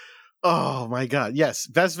 Oh my god, yes.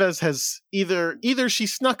 Vesves has either she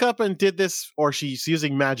snuck up and did this, or she's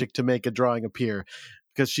using magic to make a drawing appear.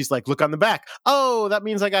 Because she's like, look on the back. Oh, that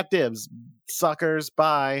means I got dibs. Suckers,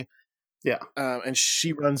 bye. Yeah. And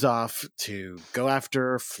she runs off to go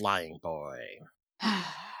after Flying Boy.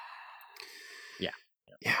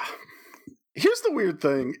 Yeah. Here's the weird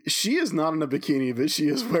thing. She is not in a bikini, but she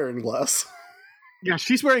is wearing less. Yeah,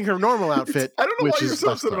 she's wearing her normal outfit. I don't know why you're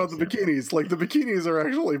so upset about the bikinis. Like, the bikinis are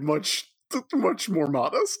actually much more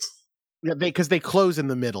modest. Yeah, because they close in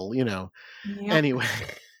the middle, you know. Yep. Anyway.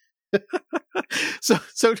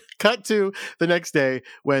 So cut to the next day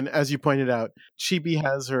when, as you pointed out, Chibi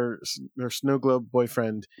has her snow globe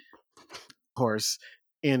boyfriend horse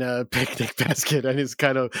in a picnic basket and is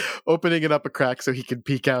kind of opening it up a crack so he can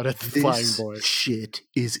peek out at the Flying Boy. Shit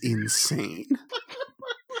is insane.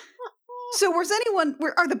 So are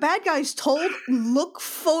the bad guys told, look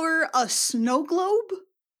for a snow globe?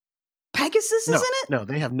 Pegasus is in it? No,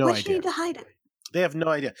 they have no idea. Why do you need to hide it? They have no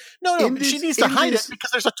idea. No, she needs to hide it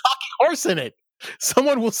because there's a talking horse in it.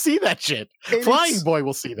 Someone will see that shit. And Flying Boy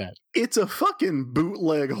will see that. It's a fucking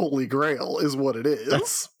bootleg Holy Grail is what it is.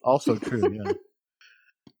 That's also true, yeah.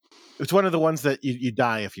 It's one of the ones that you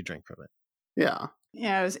die if you drink from it. Yeah.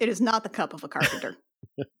 Yeah, it is not the cup of a carpenter.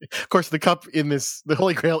 Of course, the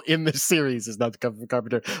Holy Grail in this series is not the cup of a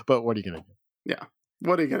carpenter, but what are you going to do? Yeah.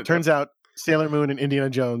 What are you going to do? Turns out Sailor Moon and Indiana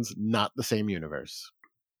Jones, not the same universe.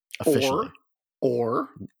 Officially. Or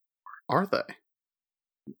are they?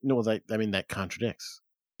 No, that contradicts.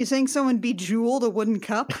 You saying someone bejeweled a wooden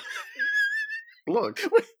cup? Look.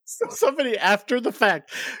 Somebody, after the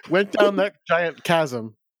fact, went down that giant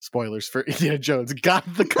chasm, spoilers for Indiana Jones, got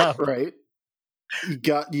the cup. Right. You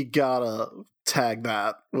gotta tag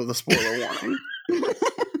that with a spoiler warning.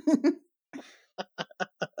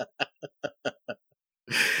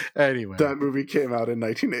 Anyway. That movie came out in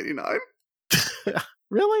 1989.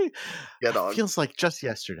 Really? Yeah, dog. Feels like just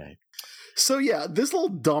yesterday. So yeah, this little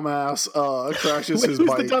dumbass crashes his Who's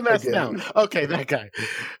bike the dumbass again. now? Okay, that guy.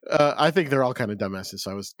 I think they're all kind of dumbasses,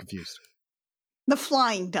 so I was confused. The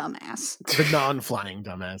flying dumbass. The non-flying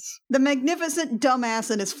dumbass. The magnificent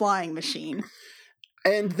dumbass and his flying machine.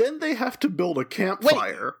 And then they have to build a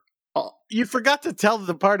campfire. You forgot to tell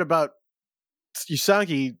the part about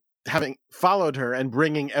Usagi having followed her and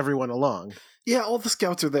bringing everyone along. Yeah, all the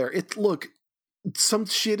scouts are there. Look, some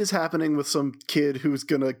shit is happening with some kid who's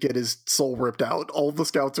gonna get his soul ripped out. All the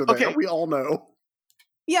scouts are there. Okay. We all know.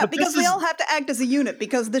 Yeah, But because this they is- all have to act as a unit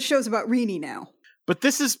because this show's about Rini now. But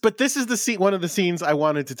this is the scene, one of the scenes I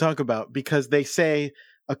wanted to talk about, because they say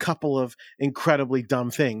a couple of incredibly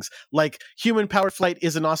dumb things, like human powered flight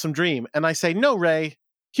is an awesome dream, and I say, no, Ray,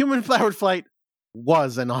 human powered flight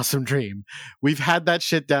was an awesome dream. We've had that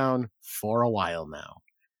shit down for a while now.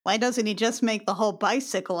 Why doesn't he just make the whole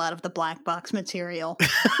bicycle out of the black box material?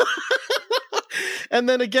 And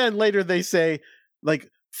then again later they say, like,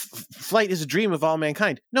 flight is a dream of all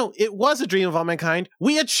mankind. No, it was a dream of all mankind.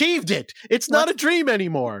 We achieved it. It's not a dream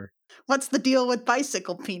anymore. What's the deal with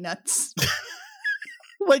bicycle peanuts?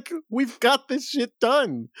 Like, we've got this shit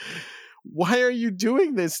done. Why are you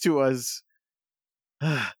doing this to us?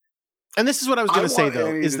 And this is what I was going to say, though,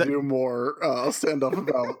 Annie is to that do more stand up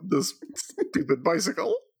about this stupid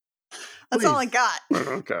bicycle. That's all I got.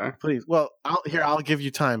 Okay. please. Well, I'll give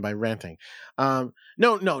you time by ranting. No.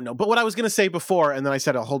 But what I was going to say before, and then I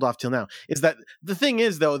said I'll hold off till now, is that the thing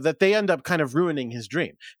is, though, that they end up kind of ruining his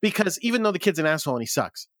dream, because even though the kid's an asshole and he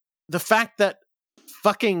sucks, the fact that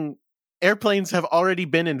fucking airplanes have already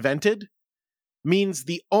been invented means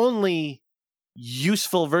the only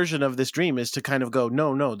useful version of this dream is to kind of go,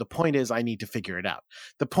 no, the point is I need to figure it out.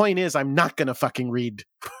 The point is I'm not going to fucking read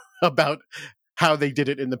about how they did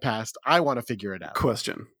it in the past. I want to figure it out.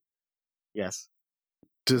 Question. Yes.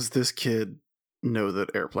 Does this kid know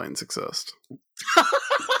that airplanes exist?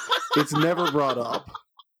 It's never brought up.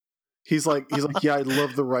 He's like, yeah, I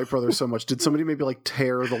love the Wright brothers so much. Did somebody maybe like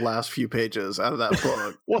tear the last few pages out of that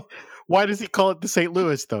book? Well, why does he call it the St.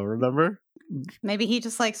 Louis, though? Remember? Maybe he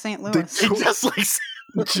just likes St. They Louis. He just likes.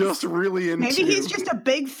 just really into. Maybe he's just a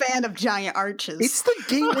big fan of giant arches. It's the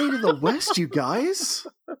gateway to the West, you guys.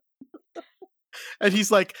 And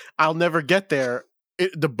he's like, I'll never get there.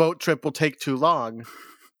 The boat trip will take too long.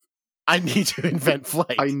 I need to invent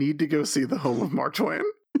flight. I need to go see the home of Mark Twain.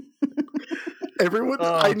 Everyone,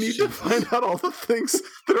 Oh, I need to Jesus. find out all the things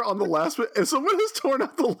that are on the last page. And someone has torn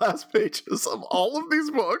out the last pages of all of these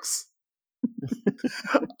books.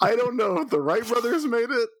 I don't know if the Wright brothers made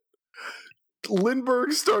it.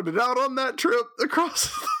 Lindbergh started out on that trip across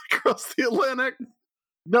the Atlantic.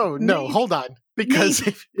 No, Maybe. hold on. Because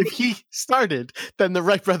if he started, then the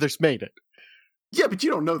Wright brothers made it. Yeah, but you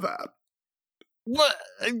don't know that. What?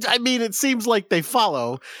 I mean, it seems like they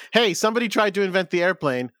follow. Hey, somebody tried to invent the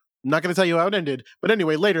airplane. I'm not going to tell you how it ended. But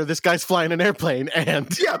anyway, later, this guy's flying an airplane and...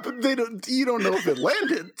 Yeah, but you don't know if it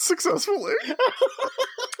landed successfully.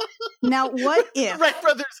 Now, what The if? Wright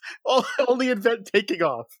brothers only invent taking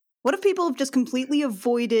off. What if people have just completely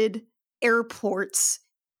avoided airports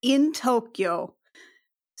in Tokyo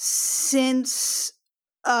since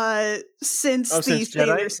the since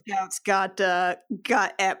Sailor Jedi? Scouts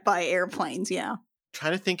got at by airplanes? Yeah.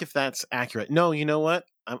 Trying to think if that's accurate. No, you know what?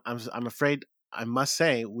 I'm afraid I must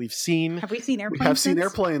say we've seen... Have we seen We airplanes? have seen since?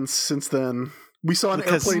 airplanes since then. We saw an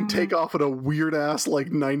Because- airplane take off at a weird ass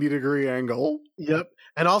 90-degree angle. Yep.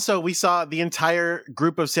 And also, we saw the entire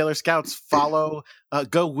group of Sailor Scouts go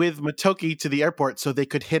with Motoki to the airport so they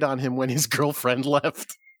could hit on him when his girlfriend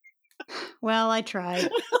left. Well, I tried.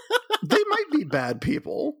 They might be bad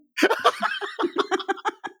people.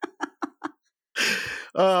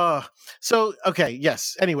 So, okay,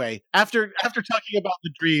 yes. Anyway, after talking about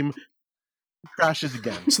the dream, crashes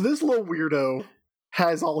again. So this little weirdo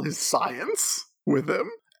has all his science with him,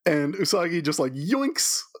 and Usagi just like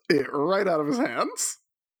yoinks it right out of his hands.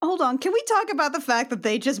 Hold on, can we talk about the fact that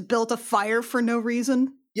they just built a fire for no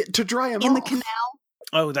reason? Yeah, to dry him in off. the canal.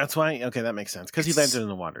 Oh, that's why? Okay, that makes sense. Because he landed in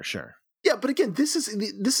the water, sure. Yeah, but again, this is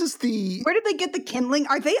the... Where did they get the kindling?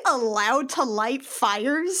 Are they allowed to light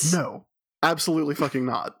fires? No, absolutely fucking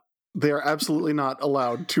not. They are absolutely not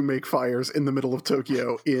allowed to make fires in the middle of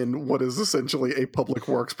Tokyo in what is essentially a public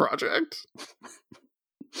works project.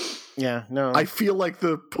 Yeah, no. I feel like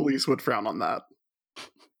the police would frown on that.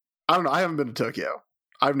 I don't know. I haven't been to Tokyo.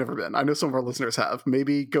 I've never been. I know some of our listeners have.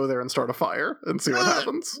 Maybe go there and start a fire and see what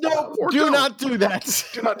happens. No, Or do don't. not do that.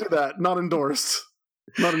 Do not do that. Not endorsed.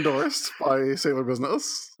 Not endorsed by Sailor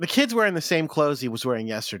Business. The kid's wearing the same clothes he was wearing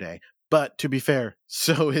yesterday. But to be fair,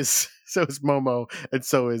 so is Momo, and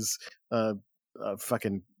so is a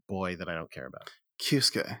fucking boy that I don't care about.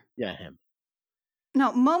 Kyusuke. Yeah, him.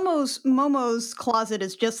 No, Momo's closet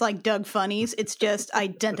is just like Doug Funny's. It's just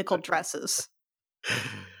identical dresses.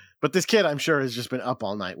 But this kid, I'm sure, has just been up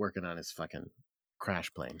all night working on his fucking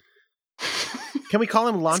crash plane. Can we call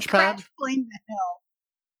him Launchpad? Crash plane to hell.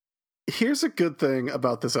 Here's a good thing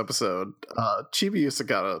about this episode. Chibiusa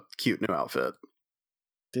got a cute new outfit.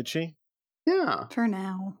 Did she? Yeah. For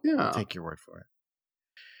now. Yeah. I'll take your word for it.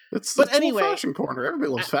 It's But a anyway- Fashion Corner.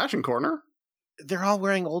 Everybody loves Fashion Corner. They're all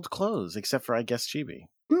wearing old clothes, except for, I guess, Chibi.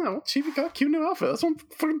 Yeah, well, Chibi got a cute new outfit. That's what I'm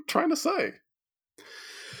fucking trying to say.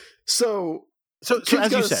 So So Kid's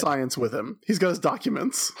as got you his said, science with him. He's got his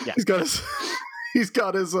documents. Yeah. He's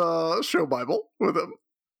got his show Bible with him.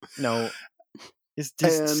 no, his And-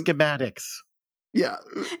 schematics. Yeah.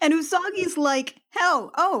 And Usagi's like,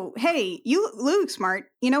 hell, oh, hey, you look smart.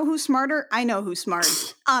 You know who's smarter? I know who's smart.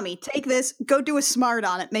 Ami, take this, go do a smart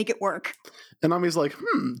on it, make it work. And Ami's like,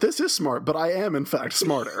 this is smart, but I am in fact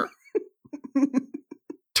smarter.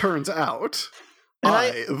 Turns out,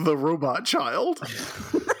 And the robot child.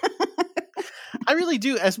 I really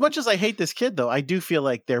do. As much as I hate this kid, though, I do feel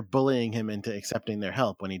like they're bullying him into accepting their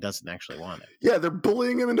help when he doesn't actually want it. Yeah, they're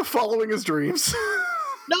bullying him into following his dreams.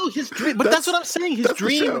 No, his dream. But that's what I'm saying. His That's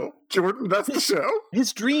dream. the show, Jordan. That's the show.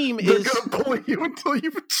 His dream They're is. gonna bully you until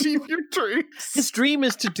you achieve your dreams. His dream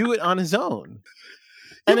is to do it on his own.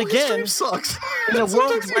 Yeah, And but his again, dream sucks. in a world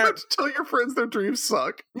Sometimes you where- have to tell your friends their dreams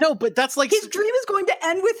suck. no, but that's like. His dream is going to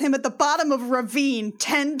end with him at the bottom of a ravine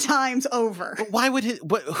 10 times over. But why would he?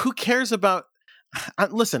 Who cares about?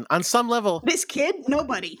 Listen, on some level, This kid,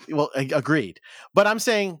 nobody. well, agreed. But I'm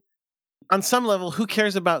saying, on some level, who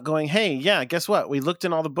cares about going, hey, yeah, guess what? We looked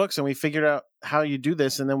in all the books and we figured out how you do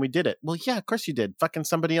this and then we did it. Well, yeah, of course you did. Fucking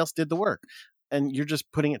somebody else did the work. And you're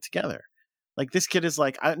just putting it together. Like, this kid is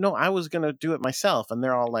like, I was going to do it myself. And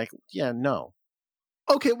they're all like, yeah, no.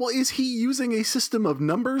 Okay, well, is he using a system of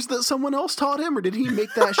numbers that someone else taught him, or did he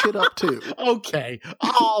make that shit up too? Okay.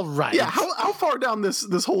 All right. Yeah, how far down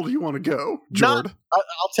this hole do you want to go, Not- Jord?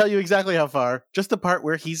 I'll tell you exactly how far. Just the part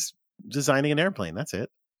where he's designing an airplane. That's it.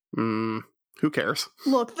 Who cares?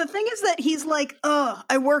 Look, the thing is that he's like, ugh,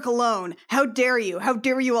 I work alone. How dare you? How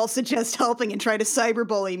dare you all suggest helping and try to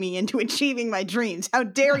cyberbully me into achieving my dreams? How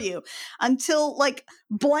dare you? Until, like,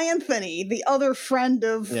 Blanthony, the other friend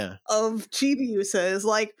of Chibiusa, is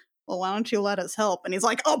like, well, why don't you let us help? And he's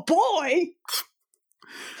like, a boy!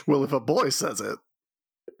 Well, if a boy says it.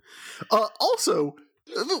 Also,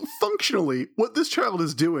 functionally, what this child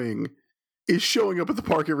is doing is showing up at the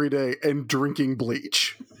park every day and drinking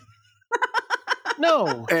bleach.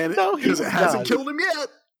 No. And no, because it hasn't killed him yet.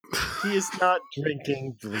 He is not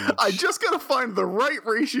drinking bleach. I just gotta find the right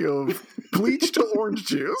ratio of bleach to orange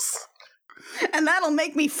juice. And that'll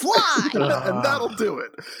make me fly! And that'll do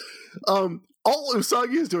it. All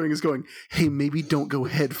Usagi is doing is going, hey, maybe don't go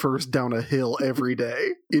headfirst down a hill every day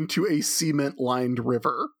into a cement-lined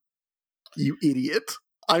river. You idiot.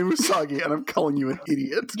 I'm Usagi, and I'm calling you an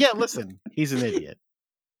idiot. Yeah, listen, he's an idiot.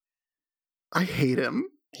 I hate him.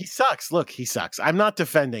 He sucks. Look, he sucks. I'm not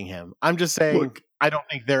defending him. I'm just saying Look, I don't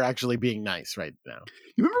think they're actually being nice right now.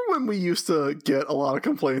 you remember when we used to get a lot of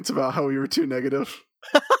complaints about how we were too negative?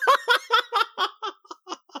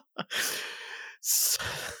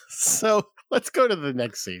 So let's go to the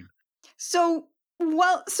next scene. So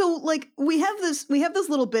like we have this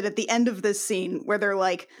little bit at the end of this scene where they're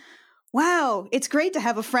like, wow, it's great to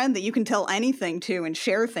have a friend that you can tell anything to and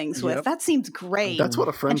share things with. Yep. That seems great. That's what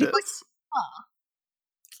a friend she's is.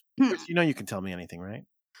 like, You know you can tell me anything, right?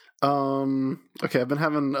 Okay, I've been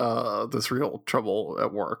having this real trouble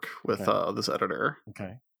at work with this editor.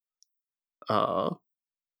 Okay. Uh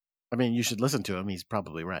I mean, you should listen to him. He's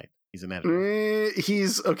probably right. He's an editor.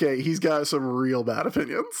 he's got some real bad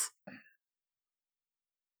opinions.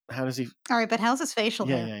 How does he? All right, but how's his facial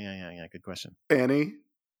hair? Yeah. Good question. Annie,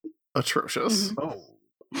 atrocious. Mhm. Oh.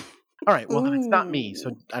 All right. Well, then it's not me,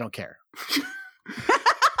 so I don't care.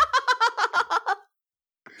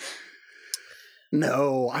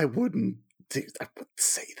 No, I wouldn't. Dude, I wouldn't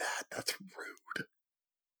say that. That's rude.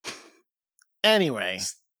 Anyway,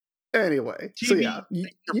 so yeah, you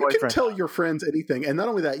can tell your friends anything, and not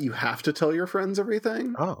only that, you have to tell your friends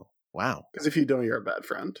everything. Oh, wow. Because if you don't, you're a bad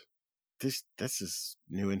friend. This is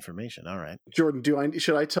new information. All right, Jordan,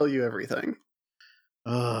 should I tell you everything?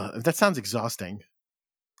 That sounds exhausting.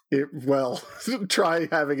 Well, try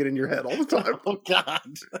having it in your head all the time. Oh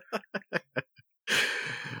God.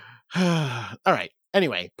 All right.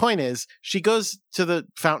 Anyway, point is, she goes to the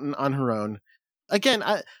fountain on her own. Again,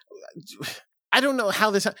 I don't know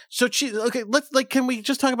how this. So can we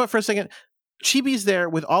just talk about for a second? Chibi's there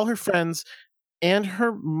with all her friends and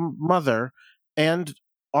her mother and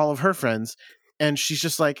all of her friends, and she's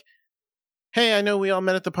just like, "Hey, I know we all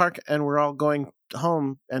met at the park and we're all going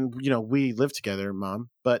home, and we live together, Mom,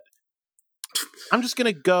 but I'm just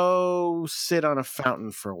gonna go sit on a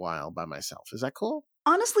fountain for a while by myself. Is that cool?"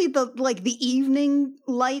 Honestly, the evening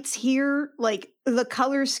lights here, like the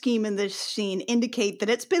color scheme in this scene indicate that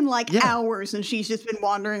it's been hours and she's just been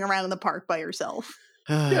wandering around in the park by herself.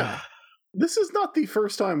 Yeah. This is not the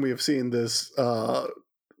first time we have seen this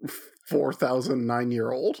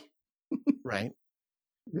 4,009-year-old right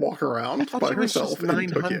walk around by herself.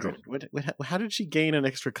 900. How did she gain an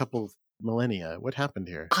extra couple millennia? What happened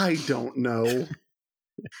here? I don't know.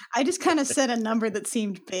 I just kind of said a number that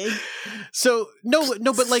seemed big. So no,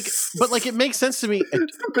 but it makes sense to me.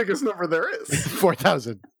 It's the biggest number there is.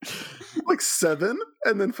 4,000. Like 7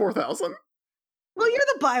 and then 4,000. Well, you're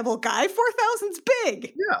the Bible guy. 4,000's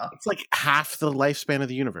big. Yeah. It's like half the lifespan of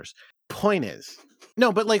the universe. Point is,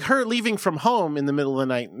 no, but like her leaving from home in the middle of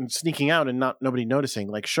the night and sneaking out and nobody noticing,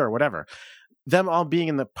 like, sure, whatever. Them all being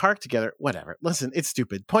in the park together, whatever. Listen, it's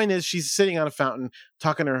stupid. Point is, she's sitting on a fountain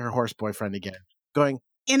talking to her horse boyfriend again, going,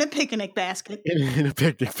 in a picnic basket. In a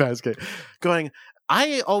picnic basket. Going,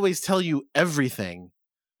 I always tell you everything.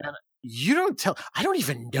 And you don't tell. I don't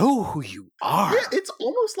even know who you are. Yeah, it's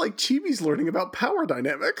almost like Chibi's learning about power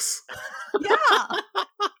dynamics. Yeah.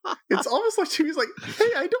 It's almost like Chibi's like,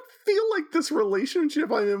 hey, I don't feel like this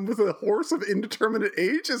relationship I'm in with a horse of indeterminate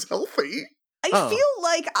age is healthy. I feel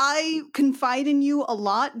like I confide in you a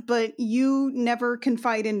lot, but you never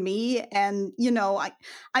confide in me. And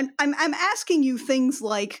I'm asking you things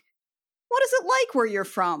like, what is it like where you're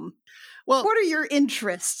from? Well, what are your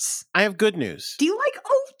interests? I have good news. Do you like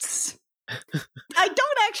oats? I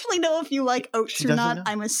don't actually know if you like oats or not.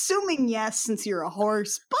 I'm assuming yes, since you're a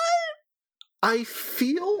horse, but I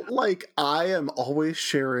feel like I am always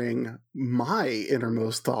sharing my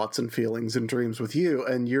innermost thoughts and feelings and dreams with you,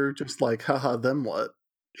 and you're just like, haha, then what?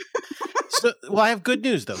 I have good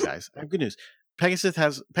news, though, guys. I have good news.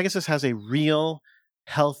 Pegasus has a real,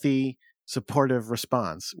 healthy, supportive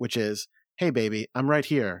response, which is, hey, baby, I'm right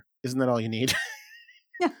here. Isn't that all you need?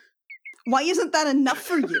 Yeah. Why isn't that enough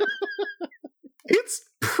for you? It's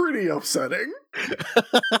pretty upsetting.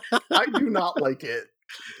 I do not like it.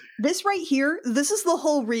 This right here, this is the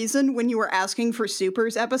whole reason when you were asking for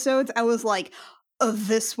Supers episodes, I was like,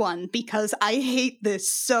 this one, because I hate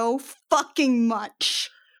this so fucking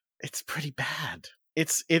much. It's pretty bad. I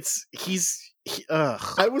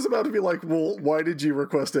was about to be like, well, why did you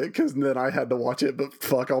request it? Because then I had to watch it, but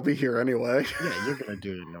fuck, I'll be here anyway. Yeah, you're going to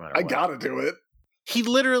do it no matter what. I what. gotta do it. He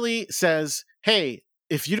literally says, hey,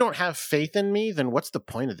 if you don't have faith in me, then what's the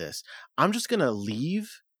point of this? I'm just going to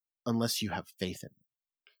leave unless you have faith in me.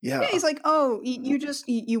 Yeah. He's like, oh,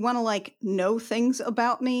 you want to like know things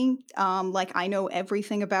about me, like I know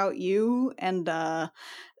everything about you, and how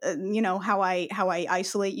I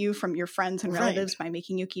isolate you from your friends and relatives by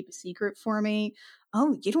making you keep a secret for me.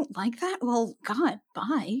 Oh, you don't like that? Well, God,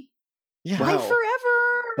 bye. Yeah, bye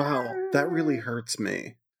forever. Wow, that really hurts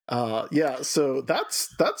me. Yeah. So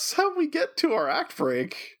that's how we get to our act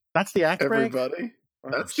break. That's the act break, everybody.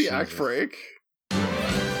 That's the act break.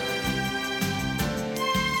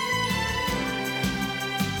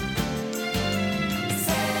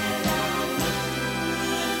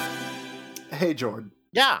 Hey, Jordan.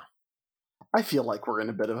 Yeah. I feel like we're in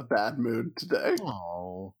a bit of a bad mood today.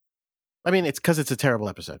 Oh. I mean, it's because it's a terrible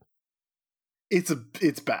episode. It's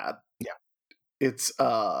bad. Yeah. It's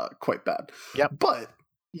quite bad. Yep. But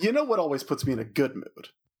you know what always puts me in a good mood?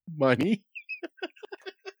 Money.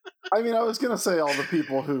 I mean, I was going to say all the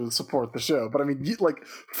people who support the show, but I mean, like,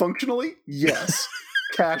 functionally, yes.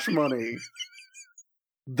 Cash money.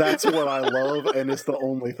 That's what I love, and it's the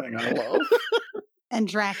only thing I love. And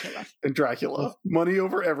Dracula. Money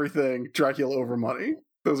over everything. Dracula over money.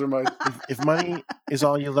 Those are my... If money is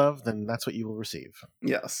all you love, then that's what you will receive.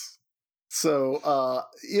 Yes. So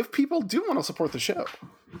if people do want to support the show,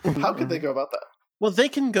 how could they go about that? Well, they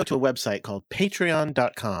can go to a website called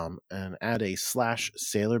patreon.com and add a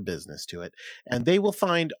 /sailorbusiness to it. And they will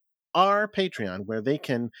find our Patreon where they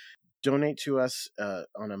can donate to us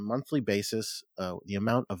on a monthly basis the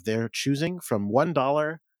amount of their choosing from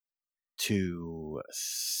 $1 to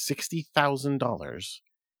 $60,000.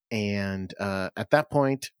 And at that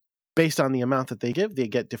point, based on the amount that they give, they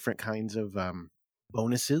get different kinds of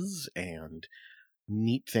bonuses and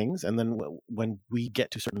neat things. And then when we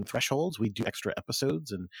get to certain thresholds, we do extra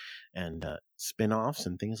episodes and spin-offs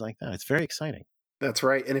and things like that. It's very exciting. That's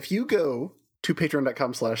right. And if you go to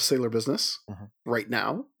patreon.com/sailorbusiness right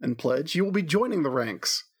now and pledge, you will be joining the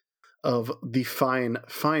ranks of the fine,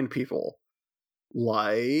 fine people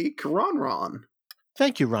like Ron.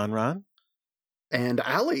 Thank you, Ron. And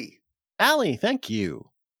Allie. Allie, thank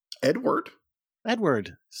you. Edward,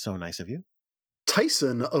 so nice of you.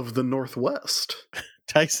 Tyson of the Northwest.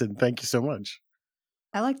 Tyson, thank you so much.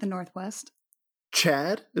 I like the Northwest.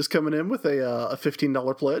 Chad is coming in with a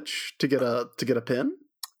 $15 pledge to get a pin.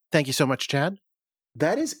 Thank you so much, Chad.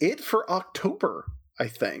 That is it for October, I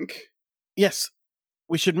think. Yes.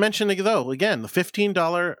 We should mention, though, again, the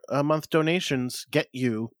 $15 a month donations get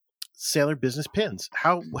you Sailor Business pins.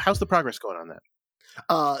 How's the progress going on that?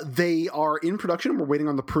 They are in production. We're waiting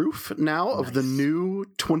on the proof now of the new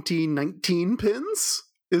 2019 pins,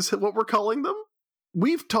 is what we're calling them.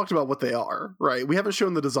 We've talked about what they are, right? We haven't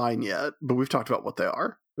shown the design yet, but we've talked about what they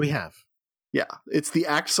are. We have. Yeah. It's the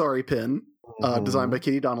Act Sorry pin, designed by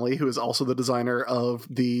Katie Donnelly, who is also the designer of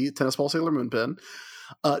the Tennis Ball Sailor Moon pin.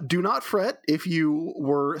 Do not fret if you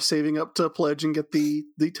were saving up to pledge and get the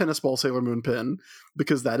Tennis Ball Sailor Moon pin,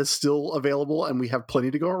 because that is still available and we have plenty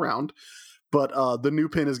to go around. But the new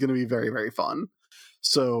pin is going to be very, very fun.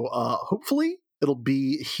 So hopefully it'll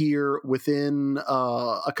be here within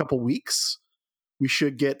a couple weeks. We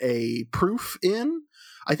should get a proof in.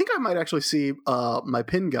 I think I might actually see my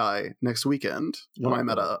pin guy next weekend when I'm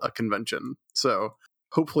at a convention. So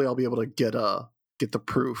hopefully I'll be able to get the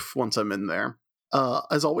proof once I'm in there.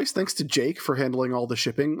 As always, thanks to Jake for handling all the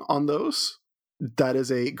shipping on those. That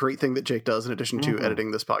is a great thing that Jake does in addition to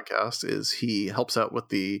editing this podcast, is he helps out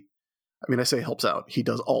with I say helps out. He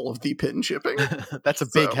does all of the pin shipping. That's a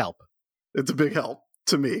big help. It's a big help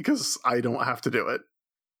to me because I don't have to do it.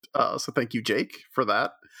 So thank you, Jake, for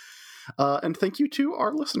that. And thank you to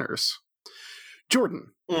our listeners.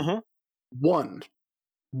 Jordan, one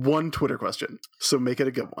Twitter question. So make it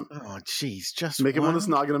a good one. Oh, jeez. Just make it one that's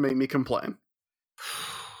not going to make me complain.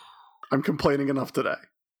 I'm complaining enough today.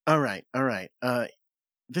 All right.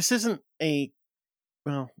 This isn't is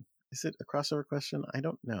it a crossover question? I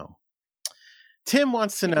don't know. Tim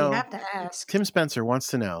wants to know. You have to ask. Tim Spencer wants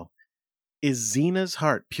to know: is Xena's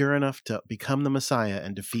heart pure enough to become the Messiah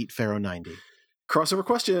and defeat Pharaoh 90? Crossover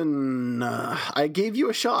question. I gave you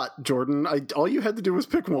a shot, Jordan. All you had to do was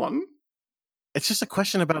pick one. It's just a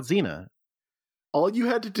question about Xena. All you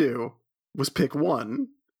had to do was pick one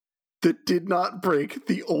that did not break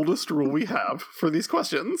the oldest rule we have for these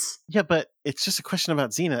questions. Yeah, but it's just a question about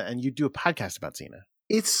Xena, and you do a podcast about Xena.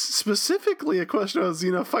 It's specifically a question about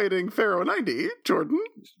Xena fighting Pharaoh 90, Jordan.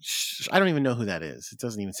 I don't even know who that is. It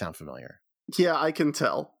doesn't even sound familiar. Yeah, I can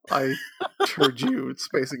tell. I heard you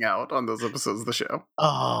spacing out on those episodes of the show.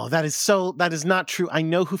 Oh, that is not true. I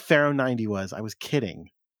know who Pharaoh 90 was. I was kidding.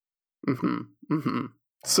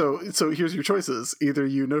 So here's your choices. Either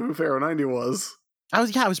you know who Pharaoh 90 was. I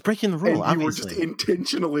was breaking the rule, and you obviously. were just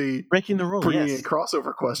intentionally breaking the rule, bringing a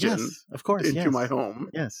crossover question of course, into my home.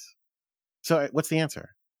 Yes. So what's the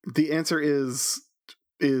answer? The answer is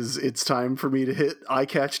it's time for me to hit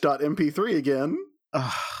iCatch.mp3 again.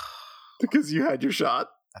 Because you had your shot.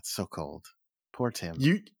 That's so cold. Poor Tim.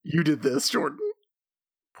 You did this, Jordan.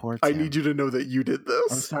 Poor Tim. I need you to know that you did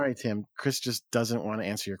this. I'm sorry, Tim. Chris just doesn't want to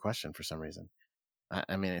answer your question for some reason.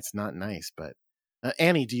 I mean, it's not nice, but...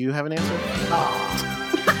 Annie, do you have an answer?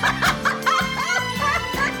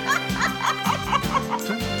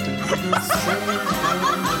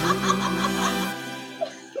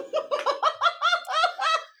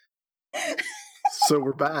 So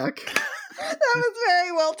we're back. That was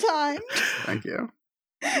very well timed. Thank you.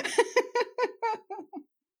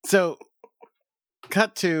 So,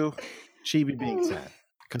 cut to Chibi being sad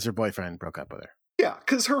because her boyfriend broke up with her. Yeah,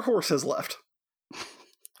 because her horse has left.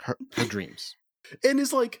 Her dreams. And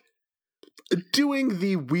is like doing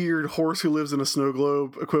the weird horse who lives in a snow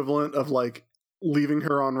globe equivalent of like leaving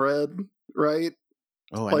her on red, right?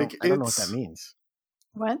 Oh, I like, don't know what that means.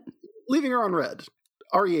 What? Leaving her on red.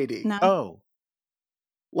 READ. No. Oh.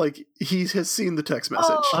 Like, he has seen the text message.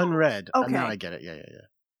 Oh. Unread. Okay. Now I get it.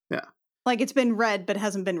 Yeah. Like it's been read but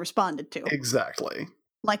hasn't been responded to. Exactly.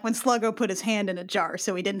 Like when Sluggo put his hand in a jar,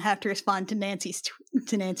 so he didn't have to respond to Nancy's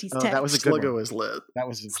text. That was a good Sluggo one. is lit. That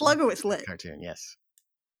was Sluggo is lit. Cartoon, yes.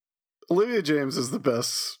 Olivia James is the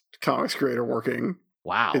best comics creator working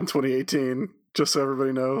Wow. in 2018, just so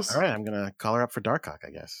everybody knows. All right, I'm going to call her up for Darkhawk,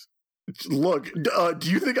 I guess. Look,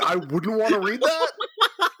 do you think I wouldn't want to read that?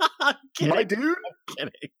 My dude?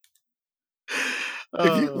 I'm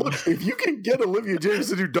kidding. If you can get Olivia James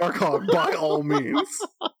to do Darkhawk, by all means.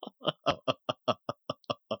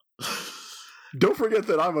 Don't forget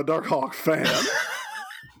that I'm a Darkhawk fan.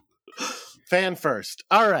 Fan first.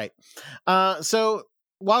 All right. So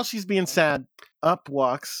while she's being sad, up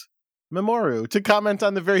walks Mamoru to comment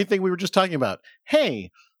on the very thing we were just talking about.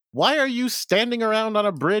 Hey, why are you standing around on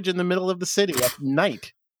a bridge in the middle of the city at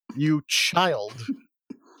night, you child?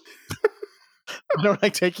 Why don't I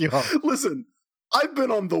take you home? Listen, I've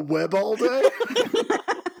been on the web all day.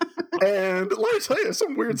 And let me tell you,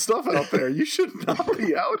 some weird stuff out there. You should not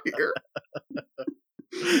be out here.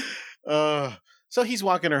 So he's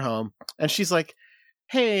walking her home, and she's like,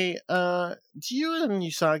 hey, do you and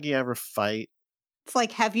Usagi ever fight? It's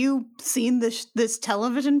like, have you seen this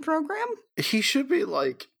television program? He should be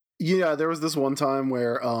like, yeah, there was this one time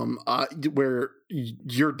where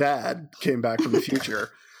your dad came back from the future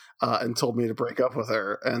and told me to break up with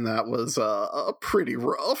her, and that was pretty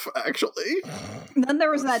rough, actually. And then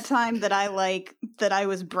there was that time that I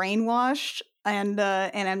was brainwashed and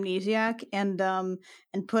amnesiac and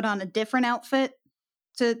put on a different outfit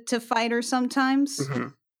to fight her sometimes.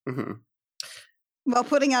 Mm-hmm. Mm-hmm. Well,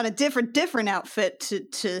 putting out a different outfit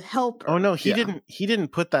to help her. Oh no, he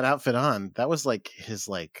didn't put that outfit on. That was like his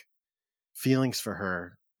feelings for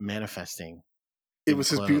her manifesting. It was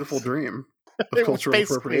his beautiful dream of It was cultural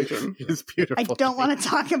appropriation. His beautiful. I don't want to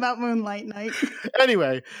talk about Moonlight Night.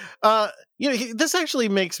 Anyway, this actually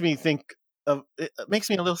makes me think of. It makes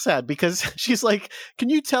me a little sad because she's like, "Can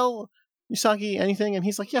you tell Usagi anything?" And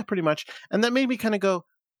he's like, "Yeah, pretty much." And that made me kind of go,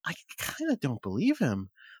 "I kind of don't believe him."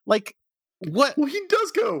 Like, what? Well, he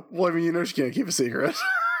does go, well, I mean, she can't keep a secret,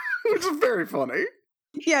 which is very funny.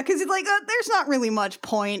 Yeah, because it's like, there's not really much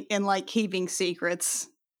point in keeping secrets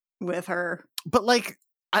with her. But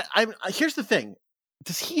I here's the thing: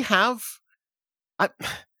 does he have?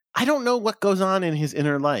 I don't know what goes on in his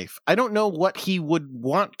inner life. I don't know what he would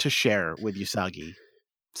want to share with Usagi.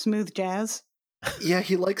 Smooth jazz. Yeah,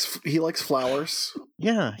 he likes flowers.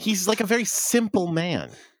 Yeah, he's like a very simple man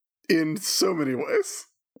in so many ways.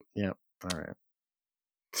 Yeah. All right.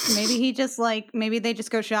 Maybe he just maybe they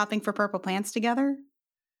just go shopping for purple pants together.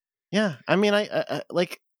 Yeah, I mean, I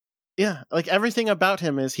everything about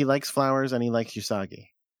him is he likes flowers and he likes Usagi.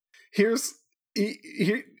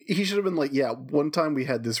 He should have been like, yeah, one time we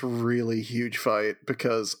had this really huge fight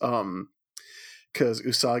because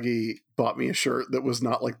Usagi bought me a shirt that was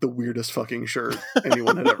not the weirdest fucking shirt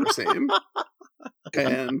anyone had ever seen.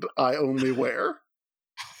 And I only wear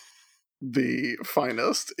the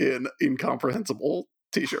finest in incomprehensible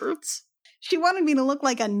t-shirts. She wanted me to look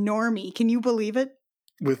like a normie. Can you believe it?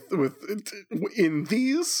 With in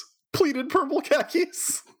these pleated purple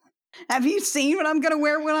khakis. Have you seen what I'm going to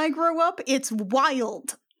wear when I grow up? It's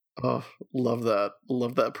wild. Oh, love that.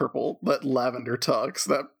 Love that purple, that lavender tux,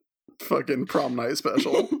 that fucking prom night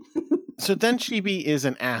special. So then Chibi is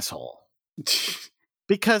an asshole.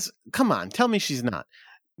 Because, come on, tell me she's not.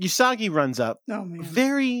 Usagi runs up. Oh,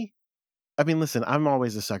 man. Listen, I'm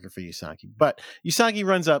always a sucker for Usagi. But Usagi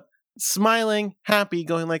runs up, smiling, happy,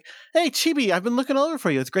 going hey, Chibi, I've been looking all over for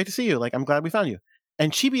you. It's great to see you. I'm glad we found you.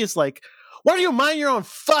 And Chibi is like, why do you mind your own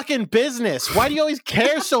fucking business? Why do you always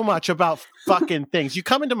care so much about fucking things? You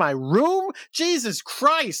come into my room? Jesus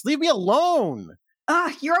Christ, leave me alone.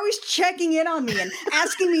 You're always checking in on me and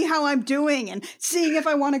asking me how I'm doing and seeing if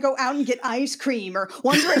I want to go out and get ice cream or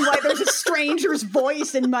wondering why there's a stranger's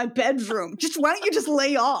voice in my bedroom. Why don't you just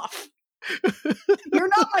lay off? You're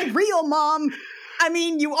not my real mom. I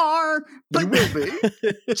mean, you are, but you will be.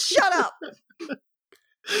 Shut up.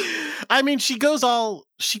 I mean, she goes all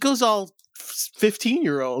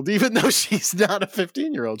 15-year-old, even though she's not a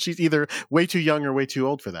 15-year-old. She's either way too young or way too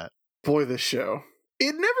old for that. Boy, this show.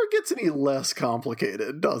 It never gets any less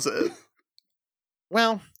complicated, does it?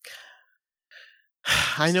 Well,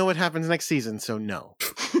 I know what happens next season, so no.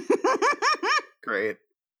 Great.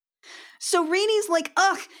 So Rini's like,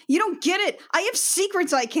 ugh, you don't get it. I have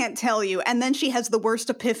secrets I can't tell you. And then she has the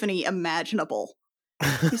worst epiphany imaginable.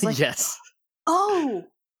 He's like, yes. Oh,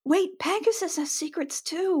 wait, Pegasus has secrets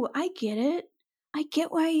too. I get it. I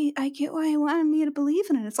get why he wanted me to believe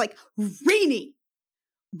in it. It's like, Rini,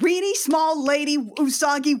 Rini, small lady,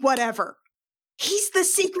 Usagi, whatever. He's the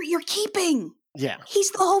secret you're keeping. Yeah.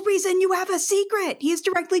 He's the whole reason you have a secret. He has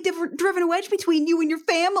directly driven a wedge between you and your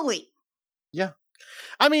family. Yeah.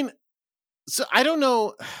 I mean, so I don't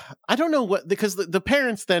know what, because the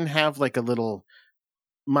parents then have like a little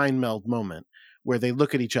mind meld moment where they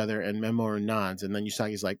look at each other and Mamoru nods, and then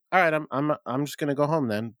Usagi's like, all right, I'm just gonna go home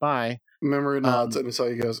then. Bye. Mamoru nods and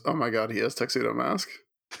Usagi goes, oh my god, he has tuxedo mask.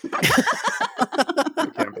 I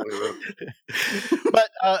can't believe it.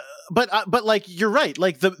 But like, you're right.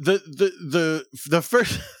 Like the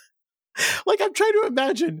first, like, I'm trying to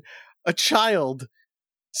imagine a child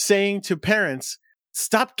saying to parents,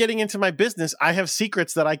 stop getting into my business. I have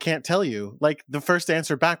secrets that I can't tell you. Like, the first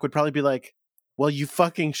answer back would probably be like, well, you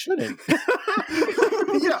fucking shouldn't.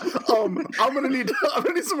 Yeah. I'm gonna need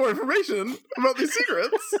some more information about these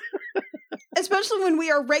secrets. Especially when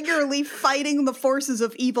we are regularly fighting the forces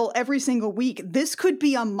of evil every single week. This could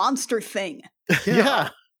be a monster thing. Yeah.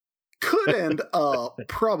 Could and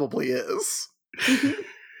probably is.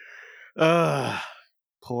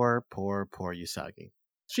 Poor Usagi.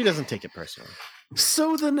 She doesn't take it personally.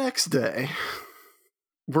 So the next day,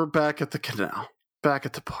 we're back at the canal, back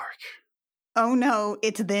at the park. Oh no,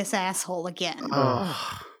 it's this asshole again.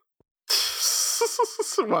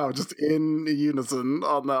 Wow, just in unison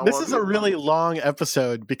on that This one. is a really long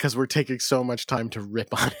episode because we're taking so much time to rip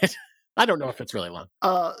on it. I don't know if it's really long.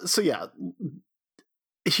 So yeah,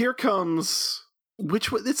 here comes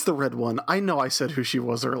which one? It's the red one. I know I said who she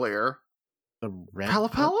was earlier. The red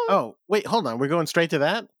Palapala? Oh, wait, hold on. We're going straight to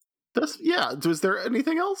that? Yeah. Was there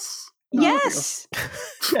anything else? No, yes.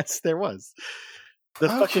 Yes, there was. The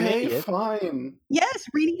fucking idiot. Fine. Yes,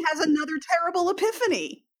 Rini has another terrible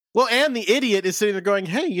epiphany. Well, and the idiot is sitting there going,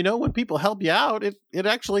 hey, when people help you out, it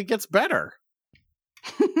actually gets better.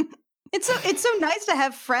 It's so nice to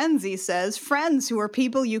have friends, he says. Friends who are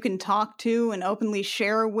people you can talk to and openly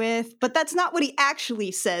share with. But that's not what he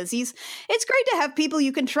actually says. It's great to have people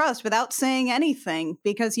you can trust without saying anything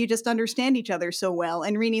because you just understand each other so well.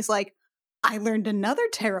 And Rini's like, I learned another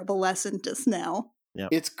terrible lesson just now. Yep.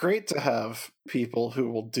 It's great to have people who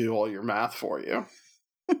will do all your math for you.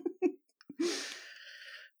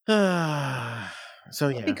 So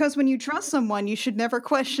yeah. Because when you trust someone, you should never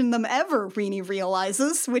question them ever, Rini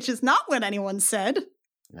realizes, which is not what anyone said.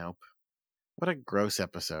 Nope. What a gross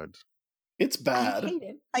episode. It's bad.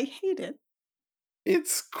 I hate it.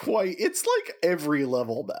 It's like every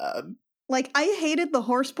level bad. Like, I hated the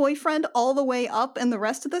horse boyfriend all the way up in the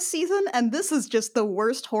rest of the season, and this is just the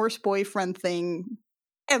worst horse boyfriend thing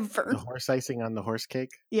ever. The horse icing on the horse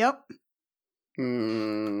cake? Yep.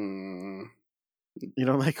 You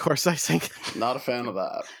don't like horse icing? Not a fan of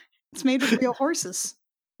that. It's made with real horses.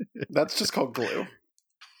 That's just called glue.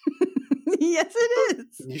 Yes, it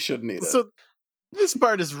is. You shouldn't eat it. So this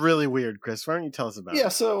part is really weird, Chris. Why don't you tell us about it? Yeah,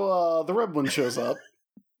 so the red one shows up.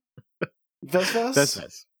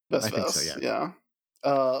 Vesves? I think so, yeah.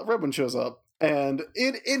 Red one shows up, and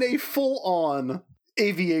in a full-on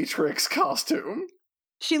aviatrix costume.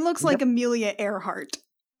 She looks like Amelia Earhart.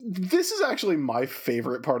 This is actually my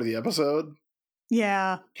favorite part of the episode.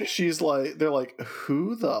 Yeah. She's like, they're like,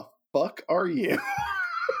 who the fuck are you?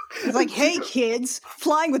 It's like, hey kids,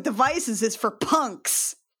 flying with devices is for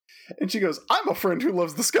punks. And she goes, I'm a friend who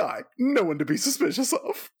loves the sky. No one to be suspicious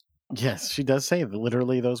of. Yes, she does say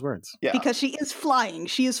literally those words. Yeah. Because she is flying.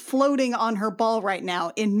 She is floating on her ball right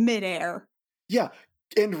now in midair. Yeah.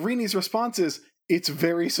 And Rini's response is, it's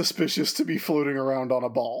very suspicious to be floating around on a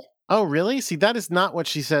ball. Oh, really? See, that is not what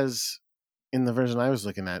she says in the version I was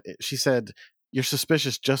looking at. She said, you're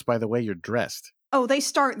suspicious just by the way you're dressed. Oh, they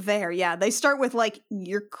start there. Yeah, they start with like,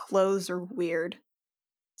 your clothes are weird.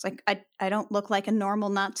 It's like, I don't look like a normal,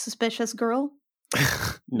 not suspicious girl.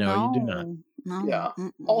 No, you do not. No. Yeah.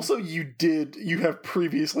 Mm-mm. Also, you have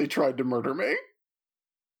previously tried to murder me.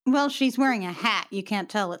 Well, she's wearing a hat. You can't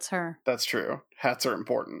tell it's her. That's true. Hats are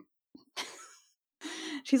important.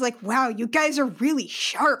 She's like, wow, you guys are really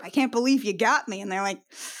sharp. I can't believe you got me. And they're like,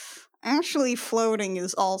 actually, floating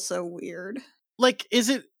is also weird. Like, is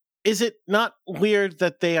it not weird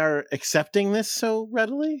that they are accepting this so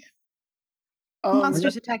readily?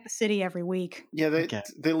 Monsters attack the city every week. Yeah,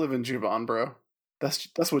 they live in Juban, bro.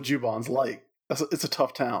 That's what Juban's like. It's a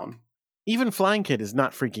tough town. Even Flying Kid is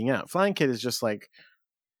not freaking out. Flying Kid is just like,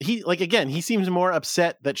 he seems more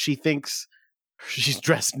upset that she thinks she's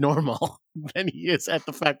dressed normal than he is at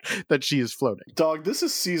the fact that she is floating. Dog, this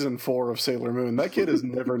is season 4 of Sailor Moon. That kid has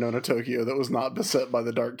never known a Tokyo that was not beset by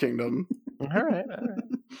the Dark Kingdom. All right.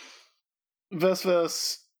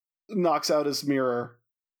 Vesves knocks out his mirror.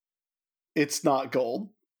 It's not gold.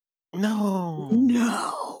 No.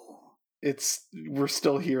 We're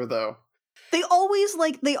still here though. They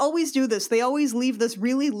always do this. They always leave this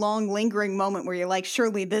really long, lingering moment where you're like,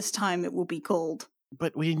 surely this time it will be cold.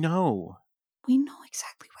 But we know. We know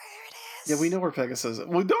exactly where it is. Yeah, we know where Pegasus is.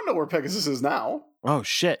 We don't know where Pegasus is now. Oh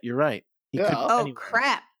shit, you're right. He Yeah. could be Oh, anywhere.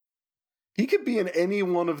 crap. He could be in any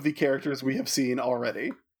one of the characters we have seen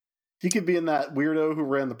already. He could be in that weirdo who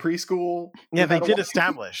ran the preschool. Yeah, they Had a did wife.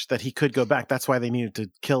 establish that he could go back. That's why they needed to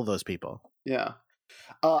kill those people. Yeah.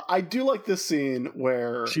 I do like this scene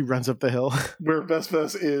where She runs up the hill. where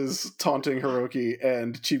Vesves is taunting Hiroki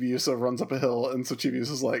and Chibiusa runs up a hill, and so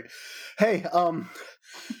Chibiusa's like, "Hey,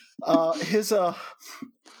 his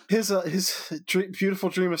beautiful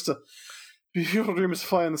dream is to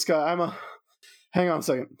fly in the sky. Hang on a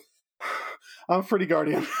second. I'm a pretty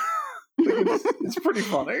guardian." It's pretty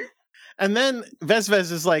funny. And then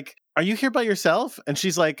Vesves is like, "Are you here by yourself?" And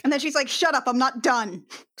she's like, And then she's like, shut up, I'm not done.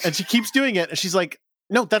 and she keeps doing it. And she's like,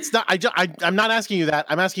 "No, that's not. I'm not asking you that.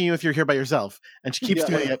 I'm asking you if you're here by yourself." And she keeps Yeah.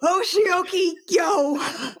 doing it. Oh, Shioki, yo!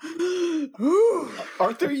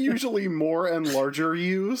 Aren't there usually more and larger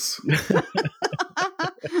U's?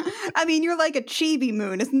 I mean, you're like a chibi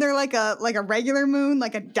moon. Isn't there like a regular moon,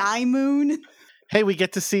 like a dai moon? Hey, we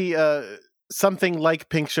get to see something like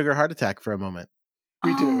Pink Sugar Heart Attack for a moment.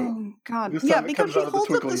 We do. Oh, God. This Yeah, time it because comes she out of the holds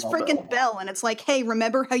up twinkling this bell. freaking bell, and it's like, hey,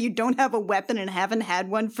 remember how you don't have a weapon and haven't had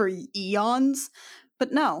one for eons?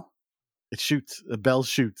 But no. It shoots. The bell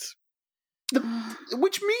shoots.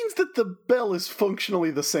 Which means that the bell is functionally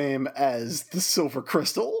the same as the silver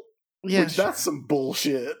crystal. Yeah, Which that's some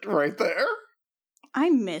bullshit right there. I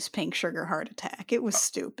miss Pink Sugar Heart Attack. It was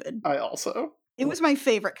stupid. I also. It was my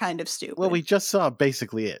favorite kind of stupid. Well, we just saw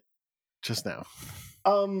basically it just now.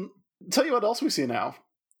 Tell you what else we see now.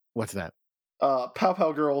 What's that? Pow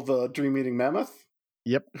Pow Girl, the Dream Eating Mammoth.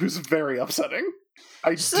 Yep. Who's very upsetting.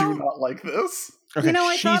 I So- do not like this. Okay, you know,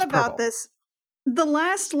 I she's thought about purple. this. The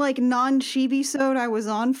last non-chibi-sode I was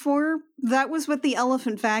on for, that was with the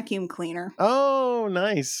elephant vacuum cleaner. Oh,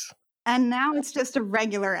 nice. And now it's just a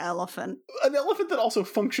regular elephant. An elephant that also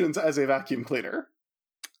functions as a vacuum cleaner.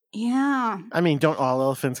 Yeah. I mean, don't all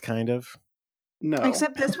elephants kind of? No.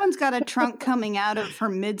 Except this one's got a trunk coming out of her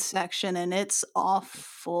midsection, and it's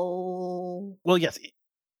awful. Well, yes.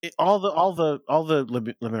 All the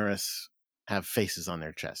Limeris have faces on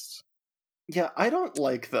their chests. Yeah, I don't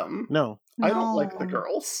like them. No. I don't like the No.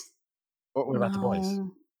 girls. What about the boys?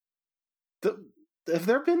 No. Have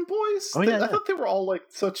there been boys? Oh, yeah, I yeah. thought they were all like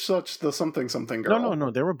such the something girl.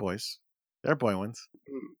 No. There were boys. They're boy ones.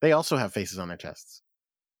 Mm. They also have faces on their chests.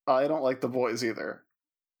 I don't like the boys either.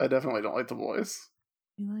 I definitely don't like the boys.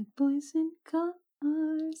 You like boys in cars,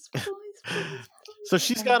 boys. So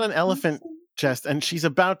she's got an elephant chest, and she's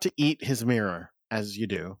about to eat his mirror, as you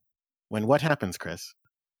do. When what happens, Chris?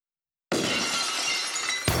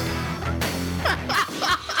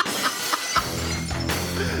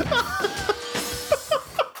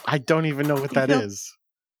 I don't even know what that feel- is.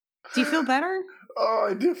 Do you feel better? Oh,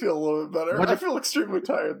 I do feel a little bit better. What I if- feel extremely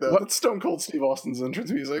tired though. what- That's Stone Cold Steve Austin's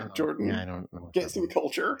entrance music, Jordan. Yeah, I don't know. What Get that some is.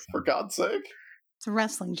 culture, for God's sake. It's a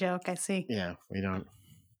wrestling joke, I see. Yeah, we don't.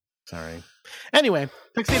 Sorry. Anyway,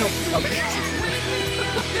 Tuxedo. Okay.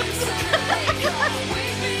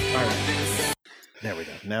 All right. There we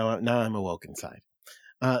go. Now I'm awoke inside.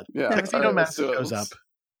 Yeah, Tuxedo all right, Mask so shows up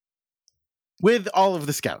with all of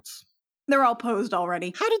the scouts. They're all posed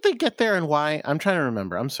already. How did they get there and why? I'm trying to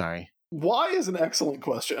remember. I'm sorry. Why is an excellent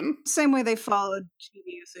question. Same way they followed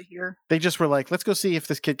Chibiusa here. They just were like, let's go see if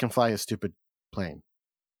this kid can fly a stupid plane.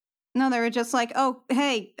 No, they were just like, oh,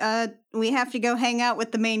 hey, we have to go hang out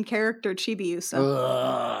with the main character, Chibiusa.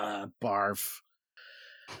 Ugh, barf.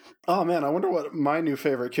 Oh man, I wonder what my new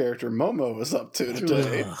favorite character Momo is up to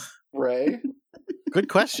today. Ugh. Ray. Good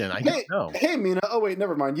question. I don't know. Hey Mina. Oh wait,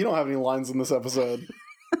 never mind. You don't have any lines in this episode.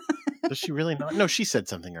 Does she really not? No, she said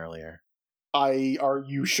something earlier. Are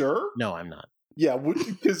you sure? No, I'm not. Yeah,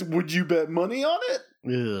 would you bet money on it?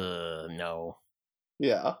 No.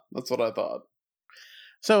 Yeah, that's what I thought.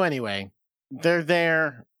 So anyway, they're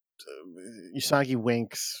there. Usagi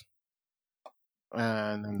winks.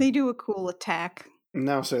 And then They do a cool attack.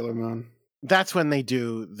 Now Sailor Moon. that's when they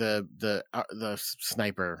do the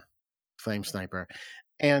sniper, flame sniper.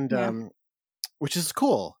 And Yeah. which is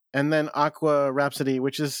cool. And then Aqua Rhapsody,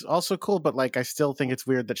 which is also cool, but like I still think it's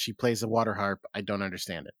weird that she plays a water harp. I don't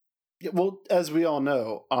understand it. Yeah, well, as we all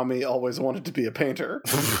know, Ami always wanted to be a painter,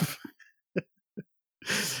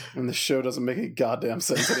 and the show doesn't make any goddamn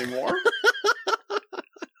sense anymore.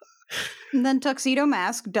 And then Tuxedo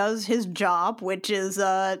Mask does his job, which is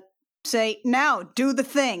say, now do the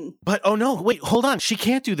thing. But oh no, wait, hold on. She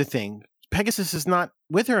can't do the thing. Pegasus is not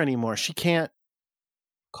with her anymore. She can't.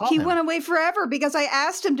 He went away forever because I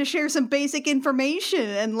asked him to share some basic information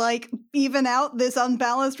and, like, even out this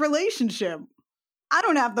unbalanced relationship. I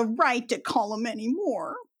don't have the right to call him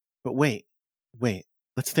anymore. But wait.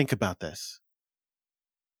 Let's think about this.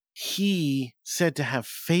 He said to have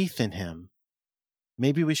faith in him.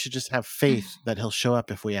 Maybe we should just have faith that he'll show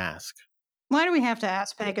up if we ask. Why do we have to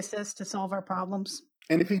ask Pegasus to solve our problems?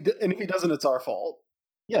 And if he doesn't, it's our fault.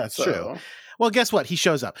 Yeah, it's true. Well, guess what? He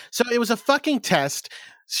shows up. So it was a fucking test.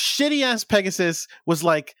 Shitty ass Pegasus was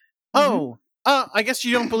like, I guess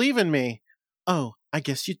you don't believe in me. Oh, I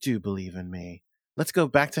guess you do believe in me. Let's go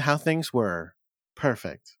back to how things were.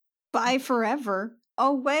 Perfect. Bye forever.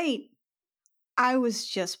 Oh, wait. I was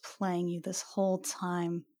just playing you this whole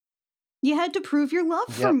time. You had to prove your love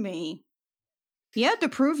for me. You had to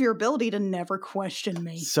prove your ability to never question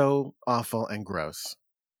me. So awful and gross.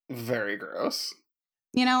 Very gross.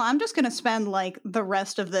 You know, I'm just going to spend, like, the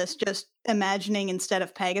rest of this just imagining instead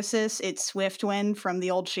of Pegasus, it's Swiftwind from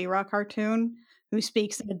the old She-Ra cartoon, who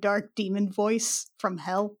speaks in a dark demon voice from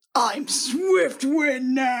hell. I'm Swiftwind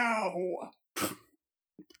now!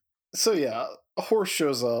 So yeah, a horse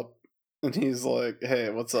shows up, and he's like, hey,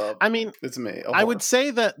 what's up? I mean, it's me. I would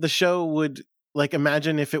say that the show would, like,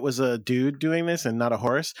 imagine if it was a dude doing this and not a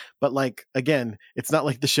horse, but, like, again, it's not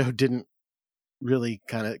like the show didn't really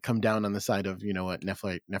kind of come down on the side of, you know what,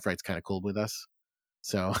 Nephrite's kind of cool with us.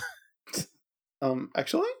 So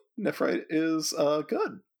actually, Nephrite is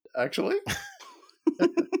good, actually.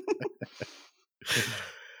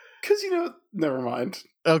 Cause never mind.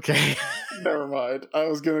 Okay. Never mind. I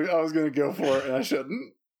was gonna go for it and I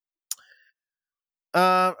shouldn't.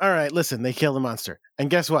 All right, listen, they kill the monster. And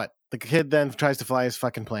guess what? The kid then tries to fly his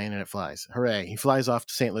fucking plane and it flies. Hooray. He flies off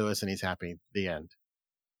to St. Louis and he's happy. The end.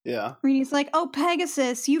 Yeah. And he's like, oh,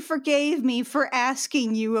 Pegasus, you forgave me for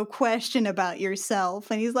asking you a question about yourself.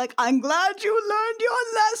 And he's like, I'm glad you learned your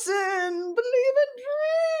lesson. Believe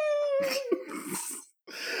in dreams.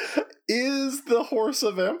 Is the horse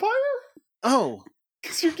a vampire? Oh.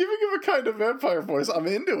 Because you're giving him a kind of vampire voice. I'm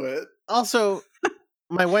into it. Also,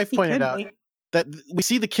 my wife pointed out that we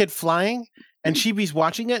see the kid flying and Chibi's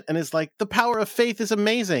watching it and is like, the power of faith is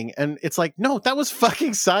amazing. And it's like, no, that was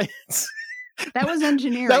fucking science. That was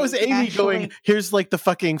engineering. That was Amy going, here's like the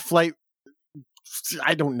fucking flight.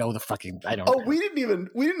 I don't know the fucking, I don't know. We didn't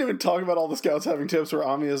even talk about all the scouts having tips where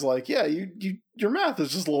Ami is like, yeah, your math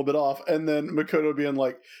is just a little bit off. And then Makoto being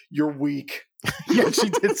like, you're weak. Yeah, she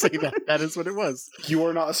did say that. That is what it was. You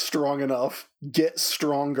are not strong enough. Get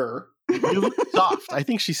stronger. You look soft. I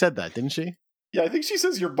think she said that, didn't she? Yeah, I think she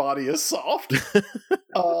says your body is soft.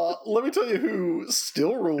 Let me tell you who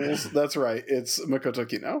still rules. That's right. It's Makoto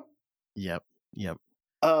Kino. Yep.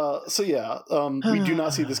 So yeah, we do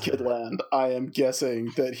not see this kid land. I am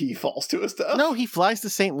guessing that he falls to his death. No, he flies to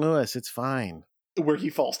St. Louis. It's fine. Where he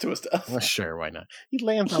falls to his death. Well, sure, why not? He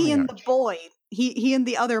lands on He the and arch. the boy. He and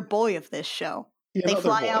the other boy of this show. They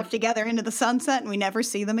fly off together into the sunset and we never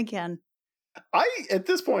see them again. At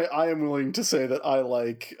this point, I am willing to say that I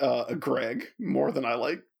like Greg more than I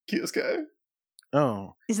like Kyosuke.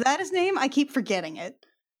 Oh. Is that his name? I keep forgetting it.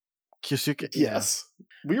 Kyosuke? Yes.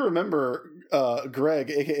 We remember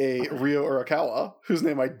Greg, aka Ryo Urakawa, whose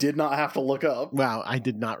name I did not have to look up. Wow, I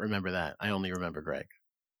did not remember that. I only remember Greg.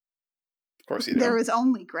 Of course you do. There was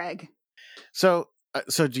only Greg. So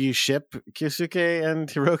do you ship Kyosuke and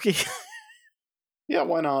Hiroki? Yeah,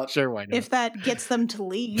 why not? Sure, why not? If that gets them to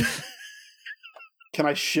leave. Can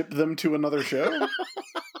I ship them to another show?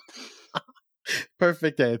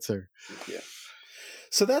 Perfect answer. Yeah.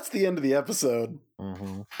 So that's the end of the episode.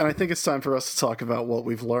 Mm-hmm. And I think it's time for us to talk about what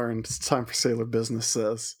we've learned. It's time for Sailor Business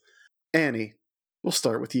Says. Annie, we'll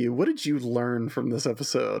start with you. What did you learn from this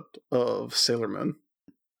episode of Sailor Moon?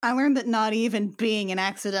 I learned that not even being an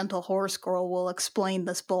accidental horse girl will explain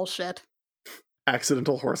this bullshit.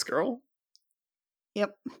 Accidental horse girl?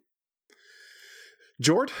 Yep.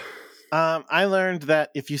 Jord? I learned that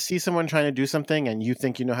if you see someone trying to do something and you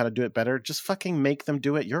think you know how to do it better, just fucking make them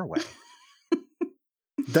do it your way.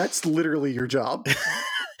 That's literally your job.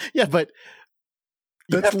 Yeah, but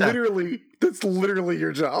that's literally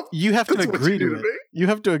your job. You have to agree to it. You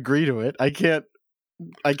have to agree to it. I can't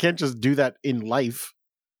just do that in life.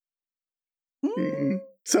 Mm-hmm.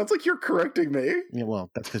 Sounds like you're correcting me. Yeah,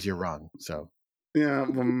 well, that's because you're wrong. So yeah,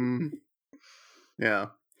 yeah.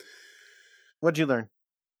 What'd you learn?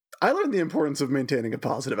 I learned the importance of maintaining a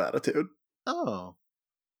positive attitude. Oh,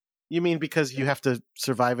 you mean because you have to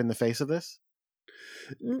survive in the face of this?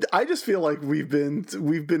 I just feel like we've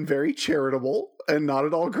been very charitable and not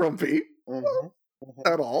at all grumpy. Mm-hmm.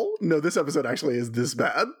 At all. No, this episode actually is this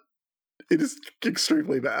bad. It is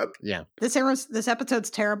extremely bad. Yeah. This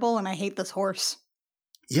episode's terrible and I hate this horse.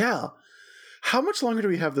 Yeah. How much longer do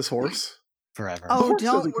we have this horse? Forever. Oh, The horse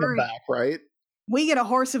don't doesn't come worry. back, right? We get a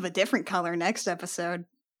horse of a different color next episode.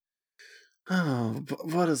 Oh, but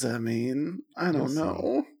what does that mean? I We'll don't see.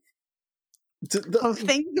 know.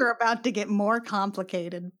 Things are about to get more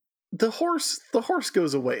complicated. The horse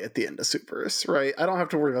goes away at the end of Superus, right? I don't have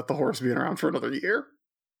to worry about the horse being around for another year.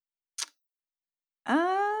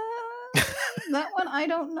 That one I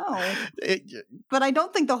don't know. But I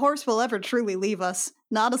don't think the horse will ever truly leave us.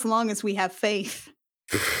 Not as long as we have faith.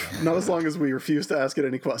 Not as long as we refuse to ask it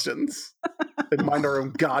any questions and mind our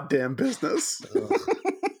own goddamn business.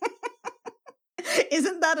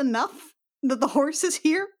 Isn't that enough? That the horse is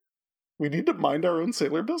here? We need to mind our own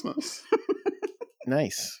sailor business.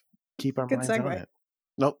 Nice. Keep our Good minds on segue. it.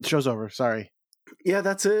 Nope, show's over. Sorry. Yeah,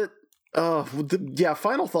 that's it.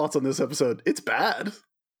 Final thoughts on this episode. It's bad.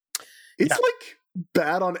 It's like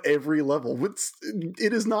bad on every level.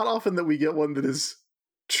 It is not often that we get one that is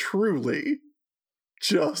truly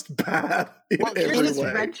just bad in Well, It every is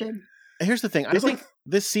way. wretched. Here's the thing. I There's think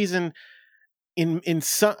this season, in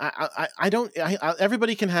some, I don't.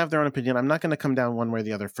 Everybody can have their own opinion. I'm not going to come down one way or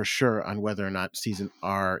the other for sure on whether or not season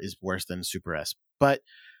R is worse than Super S. But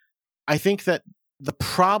I think that the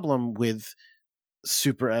problem with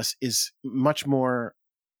Super S is much more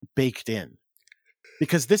baked in,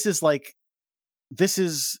 because this is like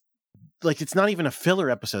it's not even a filler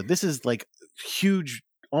episode. This is like huge,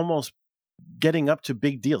 almost getting up to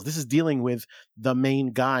big deals. This is dealing with the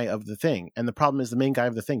main guy of the thing, and the problem is the main guy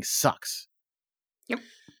of the thing sucks.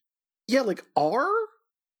 Yeah, like R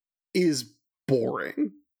is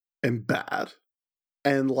boring and bad.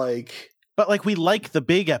 And But like we like the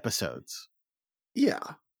big episodes yeah.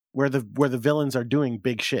 where the villains are doing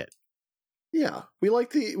big shit. Yeah. We like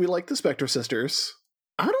the Spectre sisters.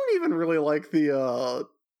 I don't even really like the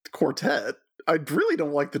quartet. I really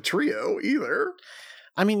don't like the trio either.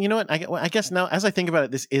 I mean, you know what? I guess now, as I think about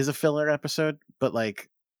it, this is a filler episode, but like,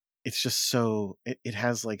 it's just so it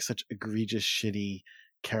has like such egregious, shitty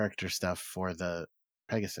character stuff for the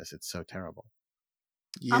Pegasus. It's so terrible.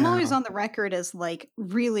 Yeah. I'm always on the record as like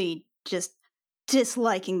really just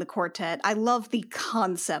disliking the quartet. I love the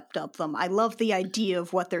concept of them. I love the idea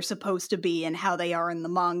of what they're supposed to be and how they are in the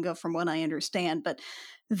manga from what I understand, but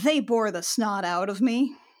they bore the snot out of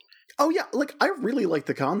me. Oh yeah, like I really like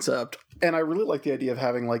the concept, and I really like the idea of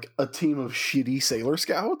having like a team of shitty Sailor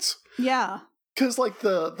Scouts. Yeah. Because like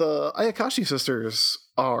the Ayakashi sisters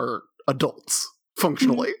are adults,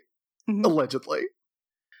 functionally, Mhm. allegedly.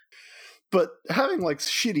 But having like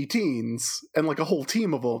shitty teens and like a whole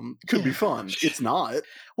team of them could be fun. It's not.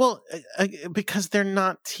 Well, because they're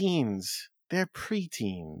not teens; they're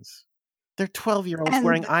preteens. They're 12-year-olds And-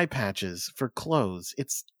 wearing eye patches for clothes.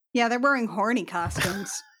 It's Yeah, they're wearing horny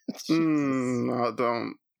costumes. No,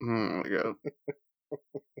 don't. Oh my god.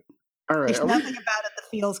 All right. There's are we- nothing about it that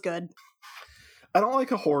feels good. I don't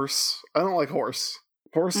like a horse. I don't like horse.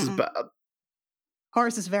 Horse is Mm-mm. bad.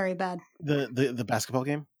 Horse is very bad. the basketball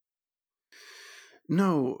game.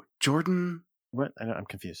 No, Jordan, What? I'm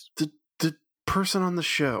confused. the person on the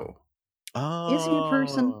show, Oh, Is he a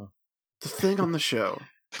person? the thing on the show,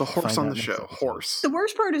 the horse Find on out the next show, episode. horse. The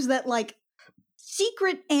worst part is that, like,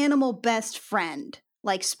 secret animal best friend,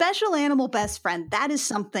 like, special animal best friend, that is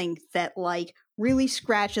something that, like, really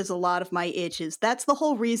scratches a lot of my itches. That's the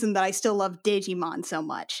whole reason that I still love Digimon so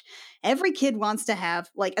much. Every kid wants to have,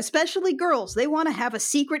 like, especially girls, they want to have a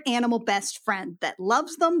secret animal best friend that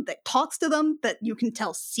loves them, that talks to them, that you can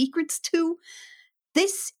tell secrets to.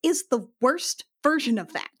 This is the worst version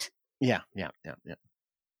of that. Yeah. Yeah,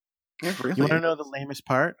 You really? want to know the lamest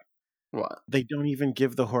part? What? They don't even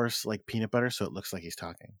give the horse like peanut butter, so it looks like he's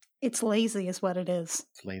talking. It's lazy, is what it is.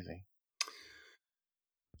 It's lazy.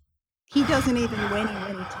 He doesn't even whinny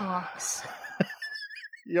when he talks.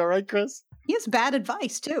 You all right, Chris? He has bad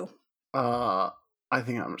advice, too. I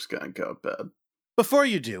think I'm just gonna go to bed. Before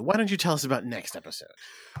you do, why don't you tell us about next episode?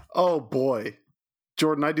 Oh boy,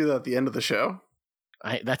 Jordan, I do that at the end of the show.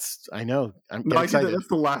 I know. I'm No, I do that. excited. That's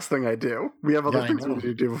the last thing I do. We have other Yeah, I things we know. need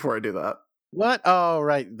to do before I do that. What? Oh,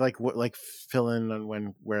 right. Like fill in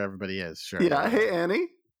on where everybody is. Sure. Yeah. Hey, Annie.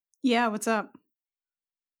 Yeah, what's up?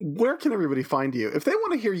 Where can everybody find you? If they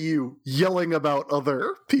want to hear you yelling about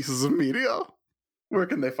other pieces of media, where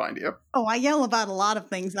can they find you? Oh, I yell about a lot of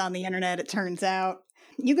things on the internet, it turns out.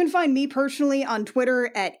 You can find me personally on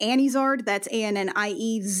Twitter at Anniezard. That's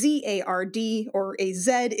ANNIEZARD, or a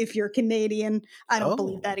Z if you're Canadian. I don't Oh.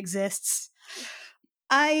 believe that exists.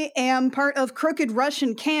 I am part of Crooked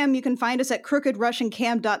Russian Cam. You can find us at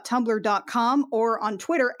crookedrussiancam.tumblr.com or on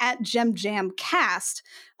Twitter at GemJamCast.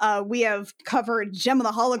 We have covered Gem of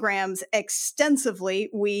the Holograms extensively.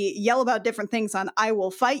 We yell about different things on I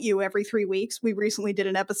Will Fight You every 3 weeks. We recently did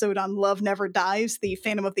an episode on Love Never Dies, the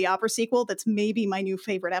Phantom of the Opera sequel. That's maybe my new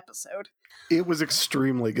favorite episode. It was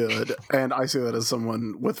extremely good, and I say that as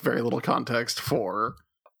someone with very little context for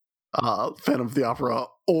Phantom of the Opera,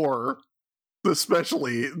 or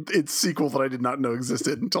especially its sequel that I did not know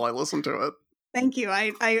existed until I listened to it. Thank you.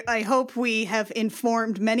 I hope we have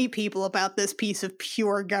informed many people about this piece of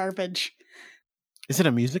pure garbage. Is it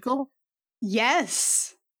a musical?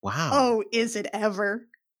 Yes. Wow. Oh, is it ever?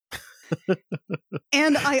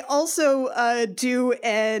 And I also do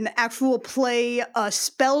an actual play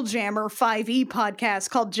Spelljammer 5e podcast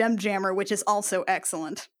called Gem Jammer, which is also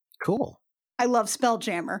excellent. Cool. I love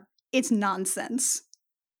Spelljammer. It's nonsense.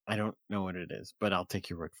 I don't know what it is, but I'll take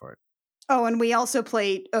your word for it. Oh, and we also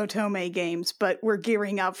play Otome games, but we're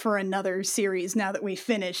gearing up for another series now that we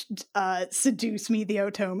finished Seduce Me the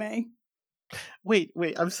Otome. Wait,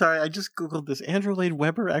 I'm sorry. I just Googled this. Andrew Lloyd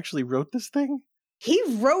Webber actually wrote this thing? He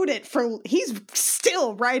wrote it he's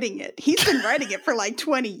still writing it. He's been writing it for like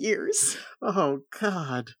 20 years. Oh,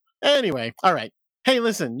 God. Anyway, all right. Hey,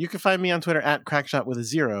 listen, you can find me on Twitter at Crackshot with a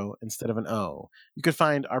 0 instead of an O. You could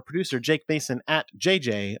find our producer, Jake Mason, at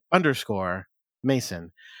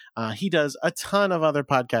JJ_Mason. He does a ton of other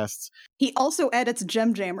podcasts. He also edits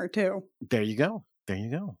Gem Jammer, too. There you go.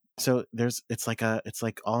 So it's like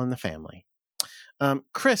all in the family.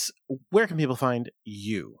 Chris, where can people find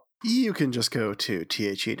you? You can just go to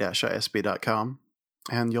the-isb.com,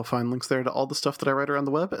 and you'll find links there to all the stuff that I write around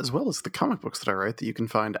the web, as well as the comic books that I write that you can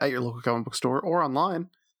find at your local comic book store or online.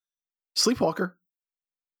 Sleepwalker,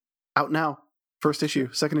 out now. First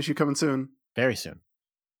issue, second issue coming soon. Very soon.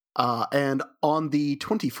 And on the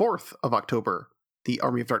 24th of October, the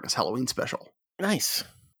Army of Darkness Halloween special. Nice.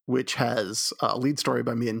 Which has a lead story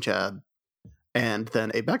by me and Chad, and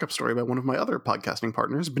then a backup story by one of my other podcasting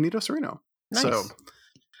partners, Benito Sereno. Nice. So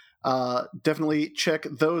definitely check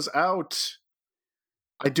those out.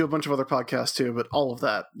 I do a bunch of other podcasts too, but all of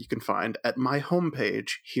that you can find at my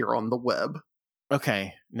homepage here on the web.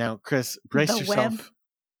 Okay, now Chris, brace yourself.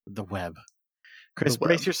 The web. Chris,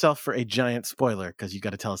 brace yourself for a giant spoiler, because you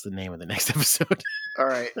got to tell us the name of the next episode. All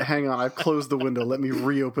right, hang on. I've closed the window. Let me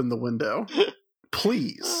reopen the window.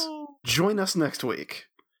 Please join us next week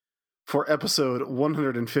for episode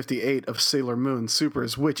 158 of Sailor Moon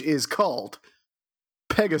Supers, which is called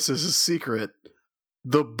Pegasus' Secret,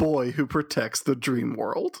 the boy who protects the dream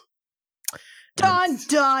world. Dun,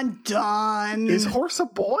 dun, dun. Is Horse a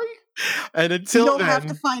boy? And until You'll then, have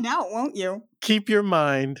to find out, won't you? keep your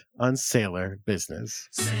mind on sailor business.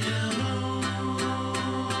 Sailor